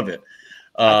guys will love it.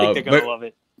 I think they're going to love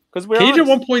it. Because Cage at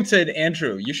one point said,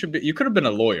 Andrew, you could have been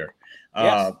a lawyer.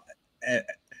 Yes.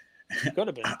 Could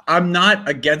have been. I'm not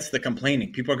against the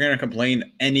complaining. People are going to complain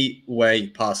any way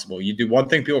possible. You do one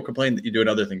thing, people complain. You do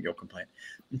another thing, you'll complain.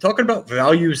 I'm talking about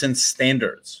values and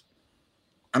standards.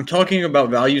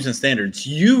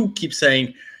 You keep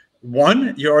saying,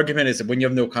 one, your argument is that when you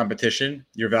have no competition,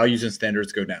 your values and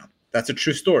standards go down. That's a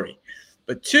true story.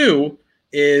 But two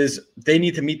is they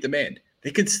need to meet demand.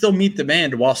 They could still meet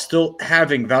demand while still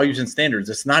having values and standards.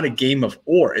 It's not a game of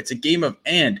or. It's a game of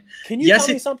and. Can you tell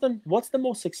me something? What's the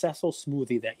most successful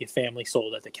smoothie that your family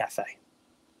sold at the cafe?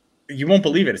 You won't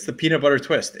believe it. It's the peanut butter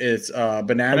twist. It's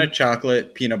banana,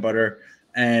 chocolate, peanut butter,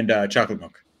 and chocolate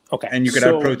milk. Okay. And you could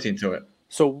add protein to it.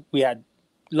 So we had,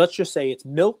 let's just say it's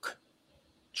milk,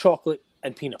 chocolate,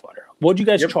 and peanut butter. What'd you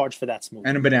guys charge for that smoothie?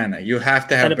 And a banana. You have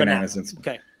to have bananas in smoothie.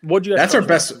 Okay. What'd you guys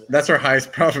That's our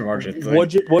highest profit margin.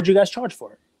 What'd you guys charge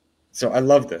for it? So I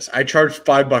love this. I charge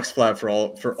 $5 flat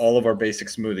for all of our basic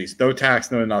smoothies. No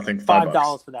tax, no nothing.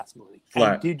 $5 for that smoothie.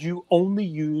 Flat. And did you only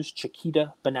use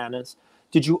Chiquita bananas?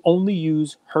 Did you only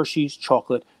use Hershey's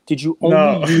chocolate? Did you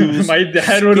only use my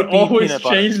dad would always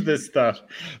change this stuff.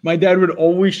 My dad would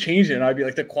always change it. And I'd be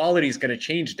like, the quality is going to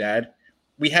change, Dad.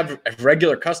 We have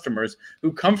regular customers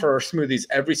who come for our smoothies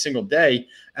every single day.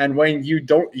 And when you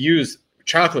don't use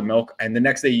chocolate milk and the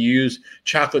next day you use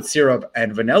chocolate syrup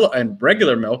and vanilla and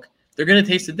regular milk, they're going to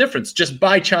taste the difference. Just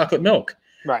buy chocolate milk.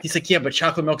 Right. He's like, yeah, but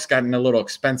chocolate milk's gotten a little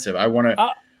expensive. I want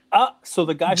to. So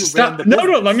the guy who ran the business.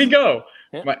 No, let me go.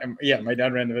 Yeah. My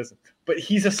dad ran the business, but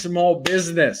he's a small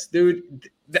business, dude,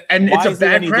 and it's a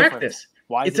bad practice.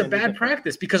 Why? It's a bad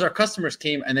practice because our customers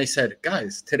came and they said,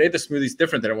 "Guys, today the smoothie's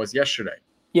different than it was yesterday."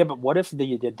 Yeah, but what if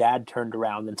your dad turned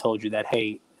around and told you that,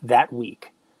 hey, that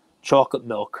week, chocolate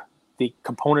milk, the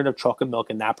component of chocolate milk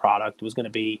in that product was going to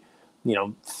be,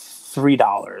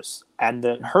 $3, and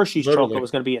the Hershey's chocolate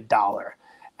was going to be $1,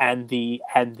 and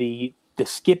the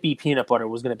Skippy peanut butter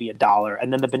was going to be $1,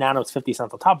 and then the banana was 50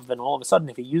 cents on top of it. And all of a sudden,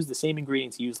 if he used the same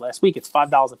ingredients he used last week, it's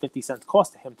 $5.50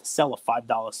 cost to him to sell a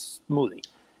 $5 smoothie.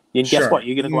 And guess what?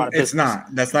 You're going to go out of business. It's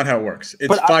not. That's not how it works.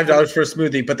 It's $5 for a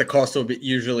smoothie, but the cost will be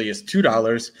usually is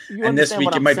 $2, and this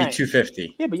week it might be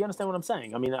 $2.50. Yeah, but you understand what I'm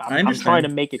saying. I mean, I'm trying to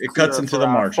make it cuts into the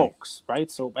margin, folks,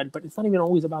 right? So, but it's not even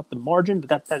always about the margin,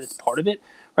 but that is part of it,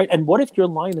 right? And what if your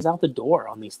line is out the door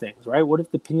on these things, right? What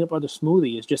if the peanut butter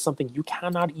smoothie is just something you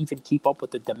cannot even keep up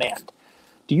with the demand?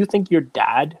 Do you think your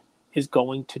dad is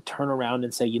going to turn around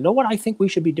and say, you know what I think we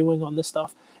should be doing on this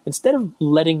stuff? Instead of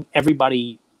letting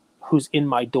everybody who's in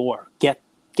my door get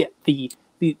the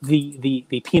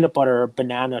peanut butter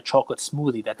banana chocolate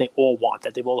smoothie that they all want,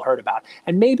 that they've all heard about,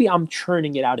 and maybe I'm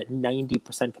churning it out at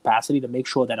 90% capacity to make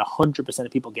sure that 100%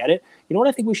 of people get it. You know what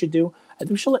I think we should do? I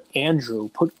think we should let Andrew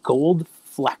put gold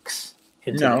flecks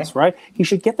into this, right? He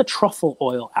should get the truffle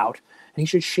oil out, and he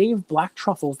should shave black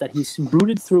truffles that he's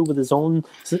rooted through with his own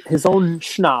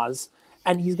schnoz,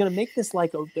 And he's going to make this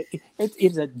like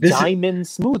it's a diamond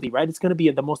smoothie, right? It's going to be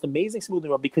the most amazing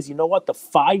smoothie because you know what? The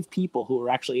 5 people who are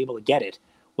actually able to get it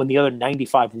when the other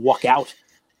 95 walk out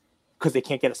because they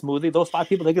can't get a smoothie, those 5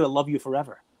 people, they're going to love you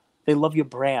forever. They love your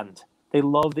brand. They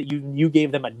love that you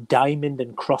gave them a diamond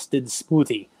encrusted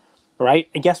smoothie, right?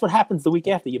 And guess what happens the week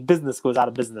after? Your business goes out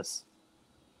of business.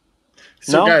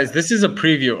 So, guys, this is a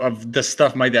preview of the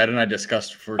stuff my dad and I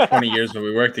discussed for 20 years when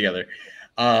we worked together.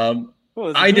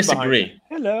 I disagree.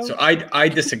 Hello. So I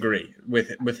disagree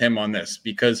with him on this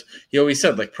because he always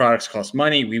said like products cost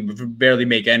money. We barely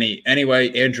make any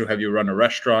anyway. Andrew, have you run a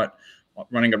restaurant?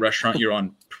 Running a restaurant, you're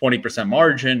on 20%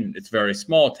 margin. It's very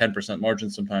small, 10% margin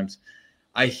sometimes.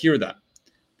 I hear that.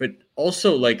 But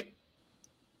also like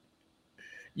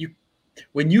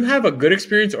when you have a good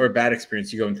experience or a bad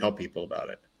experience, you go and tell people about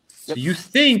it. So you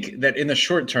think that in the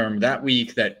short term, that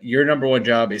week, that your number one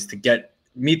job is to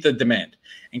meet the demand.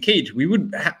 And Cage, we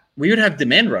would have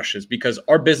demand rushes because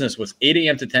our business was 8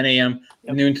 a.m. to 10 a.m.,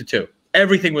 noon to 2.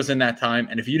 Everything was in that time.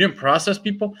 And if you didn't process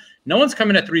people, no one's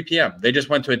coming at 3 p.m. They just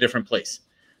went to a different place.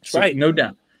 So right. No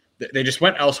doubt. They just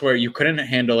went elsewhere. You couldn't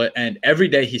handle it. And every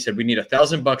day he said, we need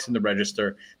 $1,000 in the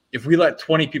register. If we let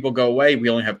 20 people go away, we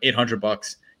only have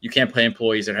 $800. You can't pay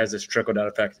employees. It has this trickle-down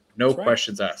effect. No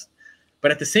questions asked.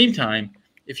 But at the same time,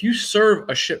 if you serve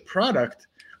a shit product,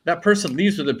 that person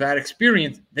leaves with a bad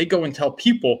experience. They go and tell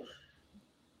people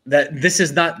that this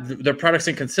is not their product's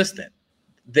inconsistent.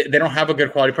 They don't have a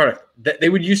good quality product. They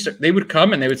would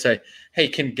come and they would say, "Hey,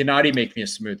 can Gennady make me a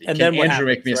smoothie? And can Andrew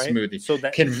make me a smoothie? So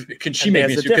that, can she make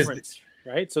me a smoothie?"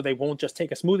 Right? So they won't just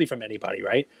take a smoothie from anybody,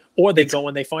 right? Or they go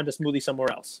and they find a smoothie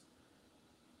somewhere else.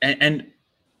 And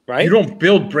right? You don't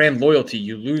build brand loyalty;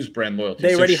 you lose brand loyalty.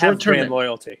 They already have brand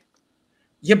loyalty.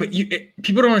 Yeah, but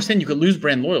people don't understand you could lose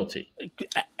brand loyalty.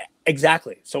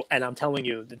 Exactly. So, and I'm telling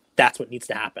you that's what needs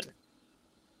to happen.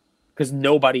 Because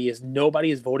nobody is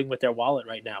voting with their wallet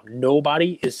right now.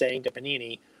 Nobody is saying to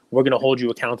Panini, we're going to hold you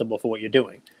accountable for what you're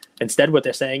doing. Instead, what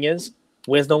they're saying is,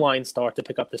 where's the line start to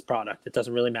pick up this product? It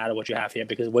doesn't really matter what you have here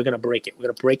because we're going to break it. We're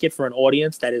going to break it for an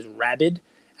audience that is rabid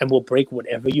and we'll break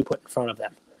whatever you put in front of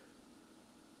them.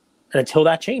 And until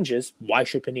that changes, why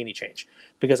should Panini change?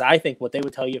 Because I think what they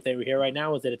would tell you if they were here right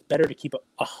now is that it's better to keep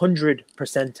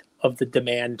 100% of the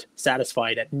demand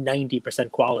satisfied at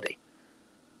 90% quality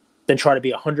than try to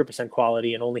be 100%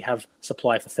 quality and only have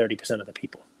supply for 30% of the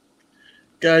people.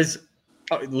 Guys,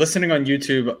 listening on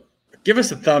YouTube, give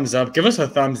us a thumbs up, give us a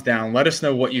thumbs down. Let us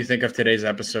know what you think of today's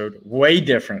episode. Way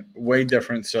different.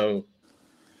 So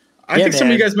I think some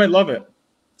of you guys might love it.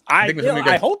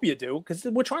 I hope you do, because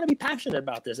we're trying to be passionate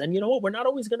about this, and you know what? We're not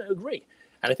always going to agree.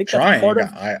 And I think that's part of.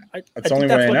 That's the only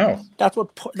way I know. That's what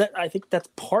I think. That's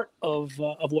part of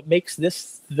what makes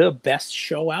this the best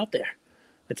show out there.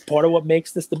 It's part of what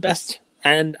makes this the best.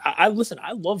 And I listen.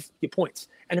 I love your points.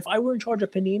 And if I were in charge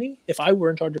of Panini,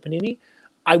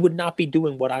 I would not be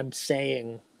doing what I'm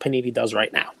saying Panini does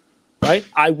right now. Right?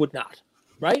 I would not.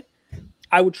 Right?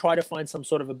 I would try to find some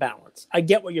sort of a balance. I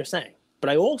get what you're saying. But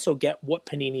I also get what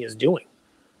Panini is doing.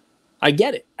 I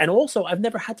get it. And also, I've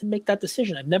never had to make that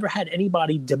decision. I've never had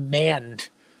anybody demand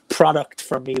product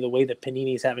from me the way that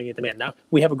Panini is having it demand. Now,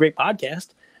 we have a great podcast,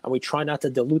 and we try not to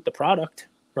dilute the product,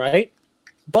 right?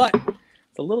 But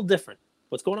it's a little different.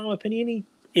 What's going on with Panini,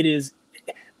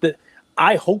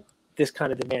 I hope this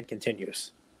kind of demand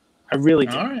continues. I really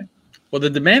do. All right. Well, the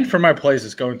demand for my plays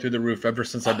is going through the roof ever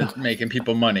since I've been making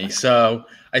people money. So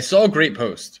I saw a great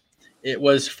post. It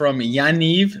was from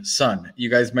Yaniv Sun. You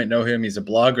guys might know him. He's a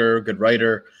blogger, good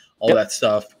writer, all that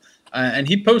stuff. And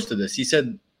he posted this. He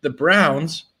said, the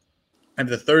Browns have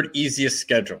the third easiest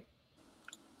schedule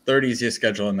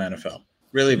in the NFL.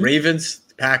 Really, Ravens,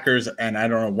 Packers, and I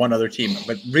don't know, one other team,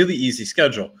 but really easy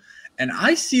schedule. And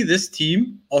I see this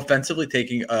team offensively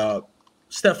taking a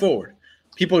step forward.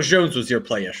 Peoples-Jones was your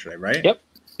play yesterday, right?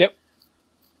 Yep.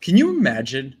 Can you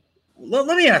imagine?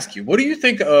 Let me ask you, what do you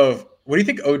think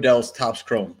Odell's Topps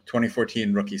Chrome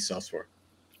 2014 rookie sells for?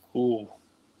 Ooh,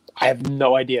 I have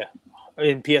no idea.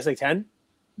 In PSA 10?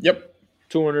 Yep.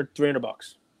 $200,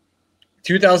 $300.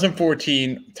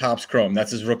 2014 Topps Chrome.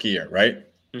 That's his rookie year, right?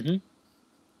 Mm-hmm.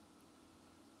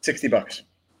 $60.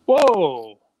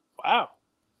 Whoa. Wow.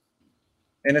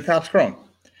 In a Topps Chrome.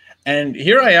 And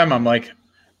here I am. I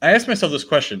asked myself this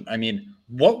question. I mean,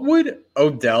 what would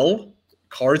Odell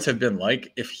cards have been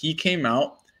like if he came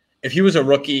out, if he was a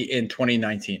rookie in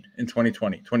 2019, in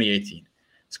 2020, 2018?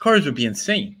 His cards would be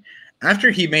insane.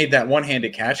 After he made that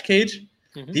one-handed catch, Cage,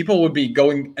 people would be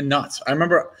going nuts. I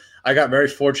remember I got very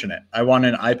fortunate. I won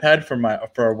an iPad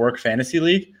for our work fantasy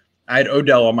league. I had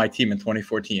Odell on my team in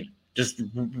 2014. Just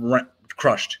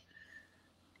crushed.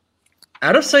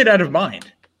 out of sight, out of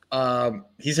mind.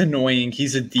 He's annoying.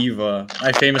 He's a diva.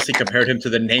 I famously compared him to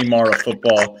the Neymar of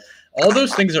football. All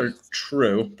those things are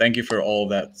true. Thank you for all of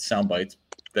that sound bites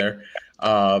there.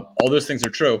 All those things are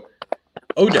true.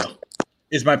 Odell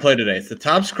is my play today. It's the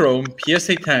Topps Chrome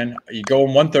PSA 10. You go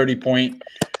on 130 point.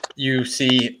 You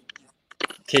see,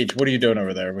 Cage, what are you doing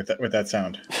over there with that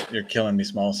sound? You're killing me,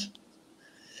 Smalls.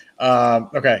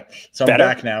 Okay, so I'm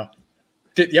back now.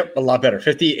 Yep, a lot better.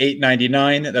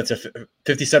 $58.99. That's a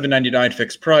 $57.99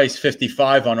 fixed price.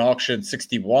 $55 on auction.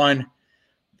 $61.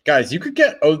 Guys, you could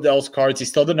get Odell's cards. He's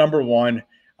still the number one.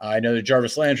 I know the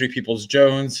Jarvis Landry, Peoples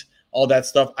Jones, all that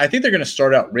stuff. I think they're going to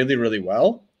start out really, really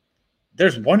well.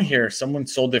 There's one here. Someone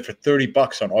sold it for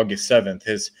 $30 on August 7th.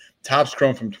 His Topps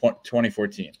Chrome from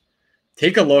 2014.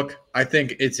 Take a look. I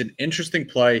think it's an interesting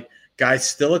play. Guy's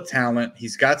still a talent.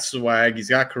 He's got swag. He's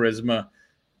got charisma.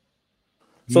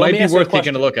 So might be worth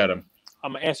taking a look at him.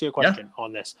 I'm going to ask you a question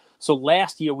on this. So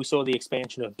last year we saw the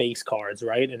expansion of base cards,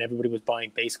 right? And everybody was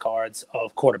buying base cards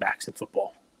of quarterbacks in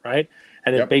football, right?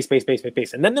 And then base.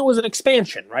 And then there was an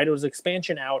expansion, right? It was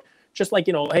expansion out, just like,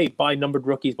 hey, buy numbered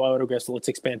rookies, buy autographs. So let's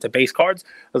expand to base cards.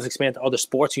 Let's expand to other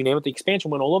sports. You name it. The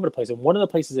expansion went all over the place. And one of the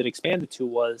places it expanded to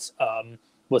was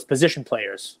position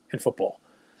players in football.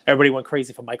 Everybody went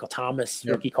crazy for Michael Thomas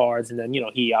rookie cards. And then,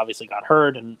 he obviously got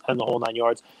hurt and the whole 9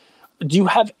 yards. Do you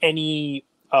have any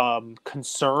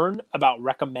concern about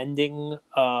recommending,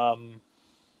 a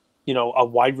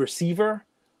wide receiver?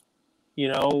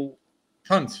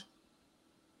 Tons.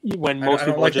 When most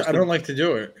people I don't like to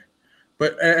do it,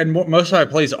 but most of my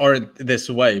plays aren't this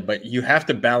way. But you have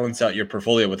to balance out your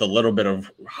portfolio with a little bit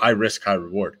of high risk, high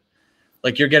reward.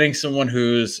 Like you're getting someone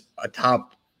who's a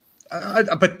top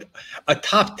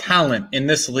talent in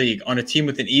this league on a team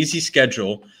with an easy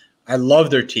schedule. I love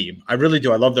their team. I really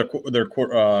do. I love their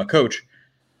coach.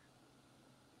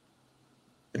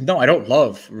 No, I don't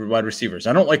love wide receivers.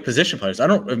 I don't like position players. I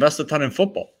don't invest a ton in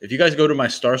football. If you guys go to my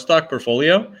Star Stock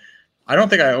portfolio, I don't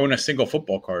think I own a single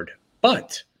football card.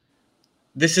 But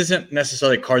this isn't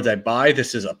necessarily cards I buy.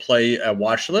 This is a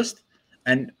watch list.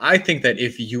 And I think that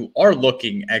if you are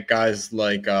looking at guys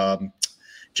like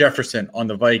Jefferson on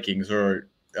the Vikings or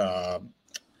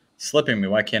slipping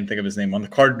me, I can't think of his name, on the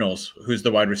Cardinals, who's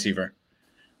the wide receiver?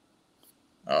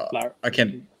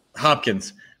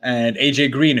 Hopkins. And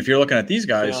AJ Green, if you're looking at these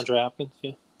guys. DeAndre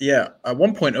Hopkins, yeah. At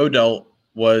one point, Odell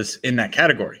was in that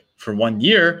category for 1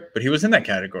 year, but he was in that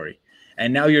category.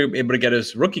 And now you're able to get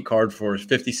his rookie card for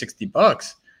 $50,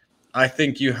 $60. I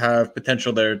think you have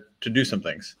potential there to do some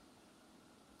things.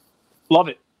 Love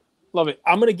it.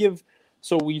 I'm going to give –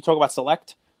 so when you talk about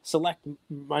Select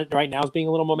right now is being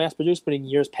a little more mass-produced, but in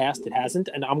years past it hasn't.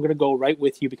 And I'm going to go right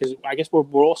with you because I guess we're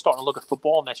all starting to look at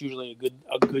football, and that's usually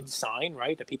a good sign,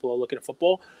 right, that people are looking at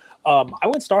football. I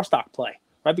went Star Stock play,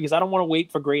 right, because I don't want to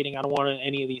wait for grading. I don't want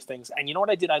any of these things. And you know what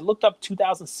I did? I looked up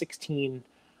 2016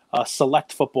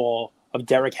 Select football of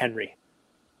Derrick Henry.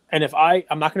 And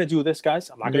I'm not going to do this, guys.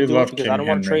 I'm not going to do it because I don't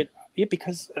want to trade. Yeah,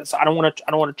 because I don't want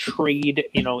to trade,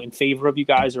 in favor of you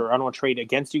guys, or I don't want to trade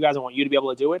against you guys. I want you to be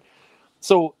able to do it.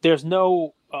 So there's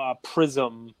no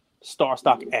Prism Star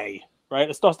Stock A, right?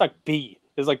 A Star Stock B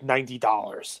is like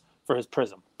 $90 for his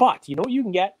Prism. But you know what you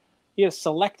can get? You get a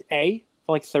Select A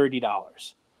for like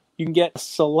 $30. You can get a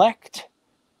Select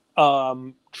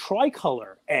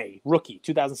Tricolor A rookie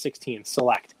 2016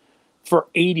 Select for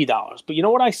 $80. But you know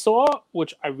what I saw,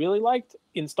 which I really liked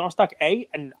in Star Stock A,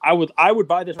 and I would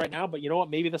buy this right now, but you know what?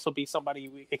 Maybe this will be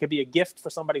somebody, it could be a gift for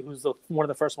somebody who's one of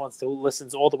the first ones to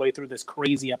listens all the way through this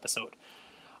crazy episode.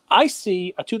 I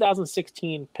see a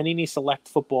 2016 Panini Select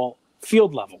Football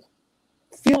field level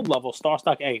Star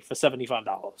Stock A for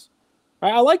 $75.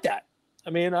 Right? I like that. I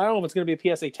mean, I don't know if it's going to be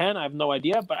a PSA 10. I have no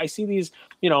idea, but I see these,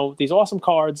 these awesome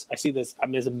cards. I see this. I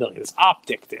mean, there's a million. There's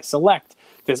Optic, there's Select,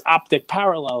 there's Optic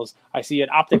Parallels. I see an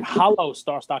Optic Hollow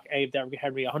Star Stock A of Derrick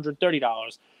Henry,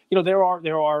 $130.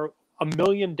 There are a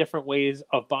million different ways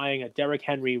of buying a Derrick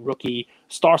Henry rookie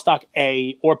Star Stock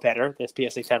A or better. There's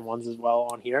PSA 10 ones as well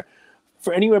on here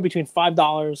for anywhere between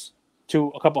 $5 to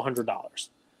a couple $100.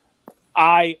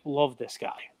 I love this guy.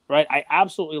 Right, I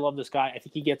absolutely love this guy. I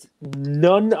think he gets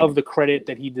none of the credit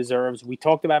that he deserves. We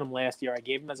talked about him last year. I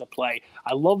gave him as a play.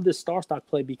 I love this Star Stock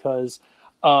play because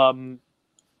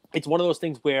it's one of those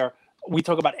things where we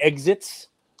talk about exits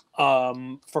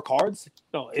for cards.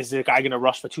 No, is the guy going to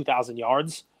rush for 2,000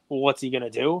 yards? Well, what's he going to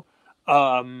do?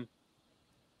 I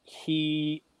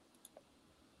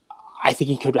think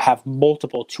he could have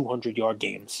multiple 200-yard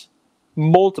games.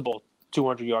 Multiple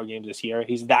 200-yard games this year.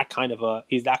 He's that kind of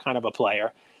a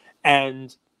player.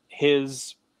 And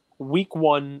his week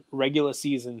 1 regular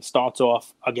season starts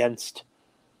off against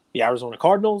the Arizona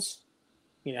Cardinals,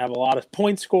 have a lot of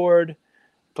points scored.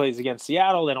 Plays against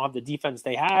Seattle. They don't have the defense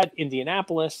they had.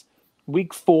 Indianapolis.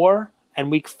 Week 4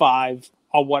 and week 5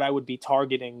 are what I would be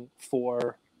targeting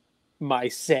for my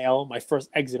first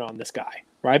exit on this guy,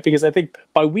 right? Because I think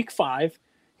by week 5,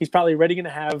 he's probably already going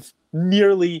to have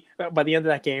nearly, by the end of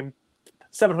that game,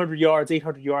 700 yards,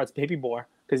 800 yards, maybe more,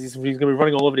 because he's going to be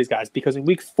running all over these guys. Because in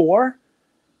week 4,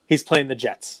 he's playing the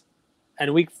Jets. And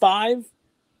in week 5,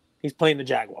 he's playing the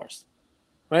Jaguars,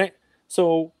 right?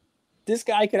 So this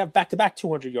guy could have back-to-back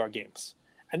 200-yard games.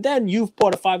 And then you've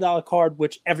bought a $5 card,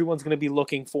 which everyone's going to be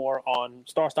looking for on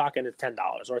StarStock, and it's $10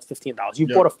 or it's $15.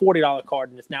 You've bought a $40 card,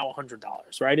 and it's now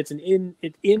 $100, right? It's an in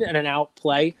and an out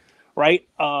play, right?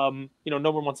 No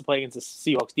one wants to play against the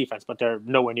Seahawks defense, but they're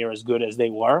nowhere near as good as they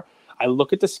were. I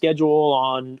look at the schedule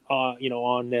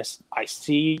on this. I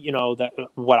see, that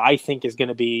what I think is going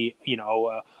to be,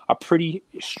 a pretty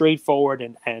straightforward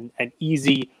and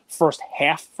easy first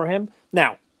half for him.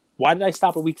 Now, why did I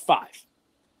stop at week 5?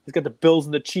 He's got the Bills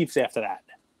and the Chiefs after that.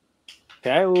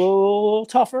 Okay, a little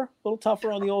tougher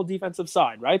on the old defensive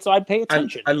side, right? So I'd pay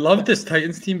attention. I love this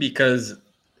Titans team because,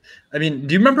 do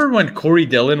you remember when Corey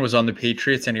Dillon was on the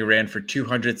Patriots and he ran for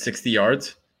 260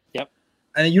 yards? Yep.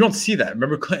 And you don't see that.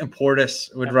 Remember Clinton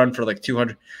Portis would run for like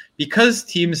 200. Because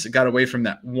teams got away from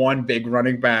that one big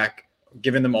running back,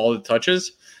 giving them all the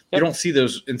touches, you don't see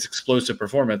those explosive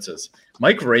performances.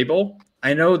 Mike Vrabel,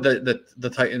 I know that the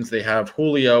Titans, they have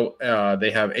Julio,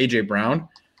 they have A.J. Brown,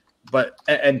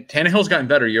 and Tannehill's gotten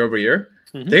better year over year.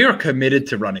 Mm-hmm. They are committed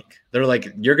to running. They're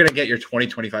like, you're going to get your 20,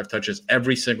 25 touches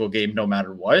every single game, no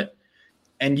matter what.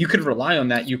 And you could rely on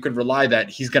that. You could rely that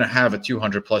he's going to have a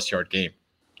 200-plus yard game.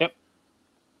 Yep.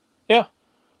 Yeah.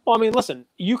 Well, listen,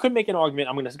 you could make an argument.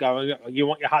 I'm going to go. You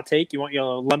want your hot take? You want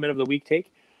your lemon of the week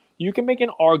take? You can make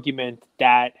an argument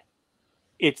that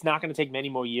it's not going to take many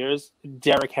more years.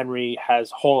 Derrick Henry has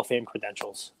Hall of Fame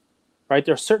credentials, right?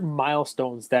 There are certain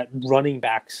milestones that running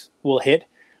backs will hit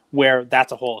where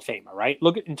that's a Hall of Famer, right?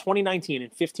 Look at in 2019, in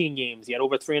 15 games, he had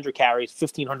over 300 carries,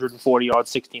 1,540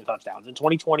 yards, 16 touchdowns. In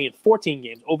 2020, in 14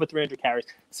 games, over 300 carries,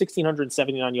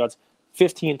 1,679 yards,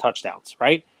 15 touchdowns,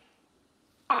 right?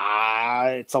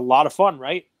 It's a lot of fun,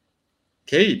 right?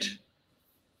 Cage.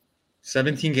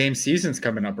 17-game season's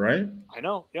coming up, right? I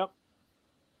know, yep.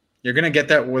 You're going to get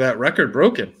that record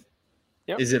broken.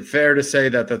 Yep. Is it fair to say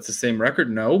that that's the same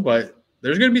record? No, but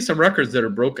there's going to be some records that are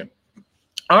broken.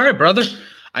 All right, brother.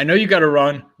 I know you got to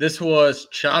run. This was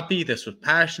choppy. This was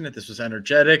passionate. This was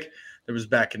energetic. There was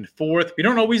back and forth. We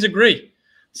don't always agree.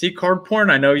 See, card porn,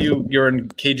 I know you're in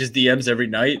Cage's DMs every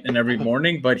night and every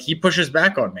morning, but he pushes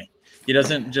back on me. He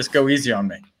doesn't just go easy on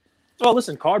me. Well,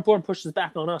 listen, Cardboard pushes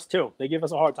back on us, too. They give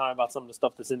us a hard time about some of the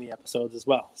stuff that's in the episodes as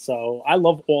well. So I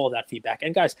love all of that feedback.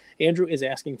 And, guys, Andrew is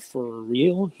asking for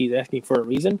real. He's asking for a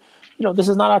reason. This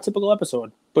is not our typical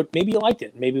episode, but maybe you liked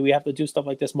it. Maybe we have to do stuff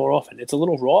like this more often. It's a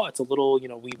little raw. It's a little,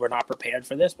 we were not prepared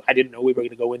for this. I didn't know we were going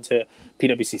to go into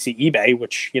PWCC eBay,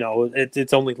 which,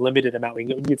 it's only limited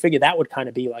amount. You'd figure that would kind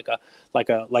of be like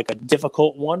a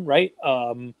difficult one, right?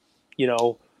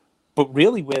 But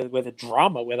really, where the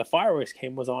drama, where the fireworks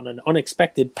came, was on an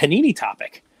unexpected Panini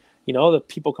topic. The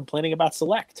people complaining about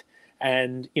Select,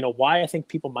 and why I think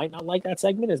people might not like that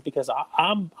segment is because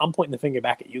I'm pointing the finger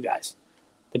back at you guys,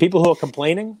 the people who are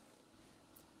complaining.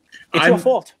 It's your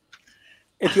fault.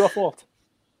 It's your fault.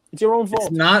 It's your own fault.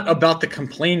 It's not about the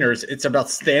complainers. It's about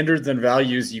standards and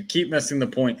values. You keep missing the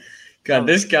point. God,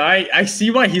 this guy, I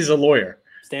see why he's a lawyer.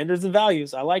 Standards and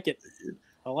values. I like it.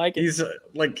 He's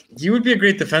like, you would be a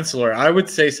great defense lawyer. I would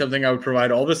say something. I would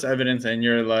provide all this evidence, and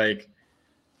you're like,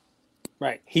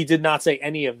 right. He did not say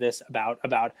any of this about.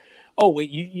 Oh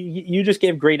wait, you just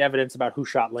gave great evidence about who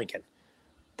shot Lincoln,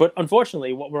 but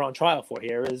unfortunately, what we're on trial for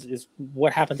here is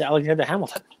what happened to Alexander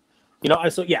Hamilton.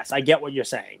 So yes, I get what you're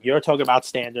saying. You're talking about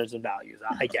standards and values.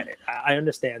 I get it. I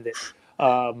understand it.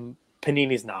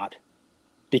 Panini's not.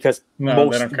 Because they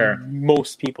don't care.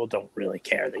 Most people don't really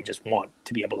care. They just want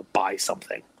to be able to buy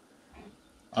something.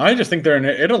 I just think they're in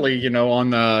Italy,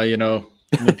 on the,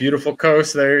 on the beautiful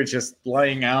coast. They're just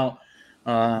laying out.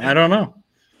 I don't know.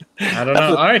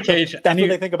 All right, Cage. That's what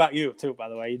they think about you too. By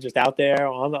the way, you're just out there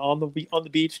on the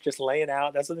beach, just laying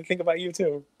out. That's what they think about you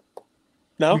too.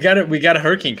 No, we got a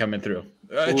hurricane coming through.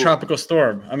 A tropical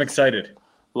storm. I'm excited.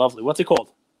 Lovely. What's it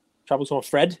called? Tropical storm.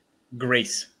 Fred.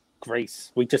 Grace.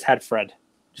 We just had Fred.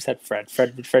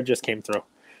 Fred just came through.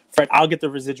 Fred, I'll get the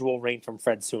residual rain from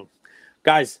Fred soon.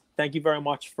 Guys, thank you very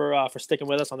much for sticking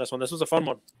with us on this one. This was a fun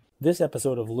one. This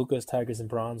episode of Lucas Tigers and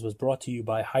Bronze was brought to you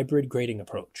by Hybrid Grading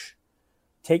Approach.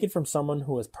 Take it from someone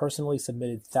who has personally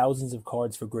submitted thousands of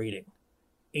cards for grading.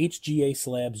 HGA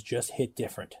slabs just hit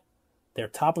different. They're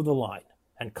top of the line,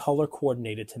 and color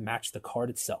coordinated to match the card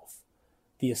itself.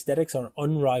 The aesthetics are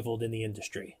unrivaled in the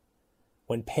industry.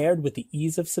 When paired with the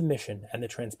ease of submission and the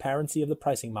transparency of the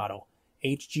pricing model,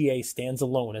 HGA stands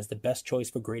alone as the best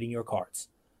choice for grading your cards.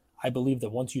 I believe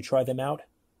that once you try them out,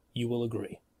 you will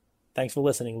agree. Thanks for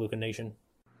listening, Luca Nation.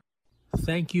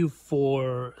 Thank you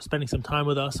for spending some time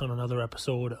with us on another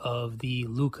episode of the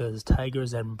Lucas,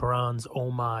 Tigers, and Bronze Oh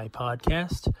My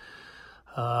podcast.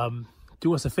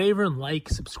 Do us a favor and like,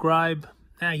 subscribe.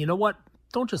 You know what?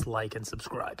 Don't just like and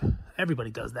subscribe.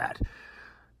 Everybody does that.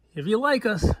 If you like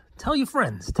us, tell your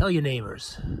friends, tell your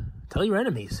neighbors, tell your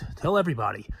enemies, tell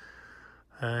everybody.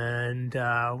 And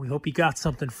we hope you got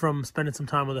something from spending some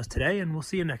time with us today, and we'll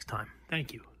see you next time.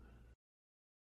 Thank you.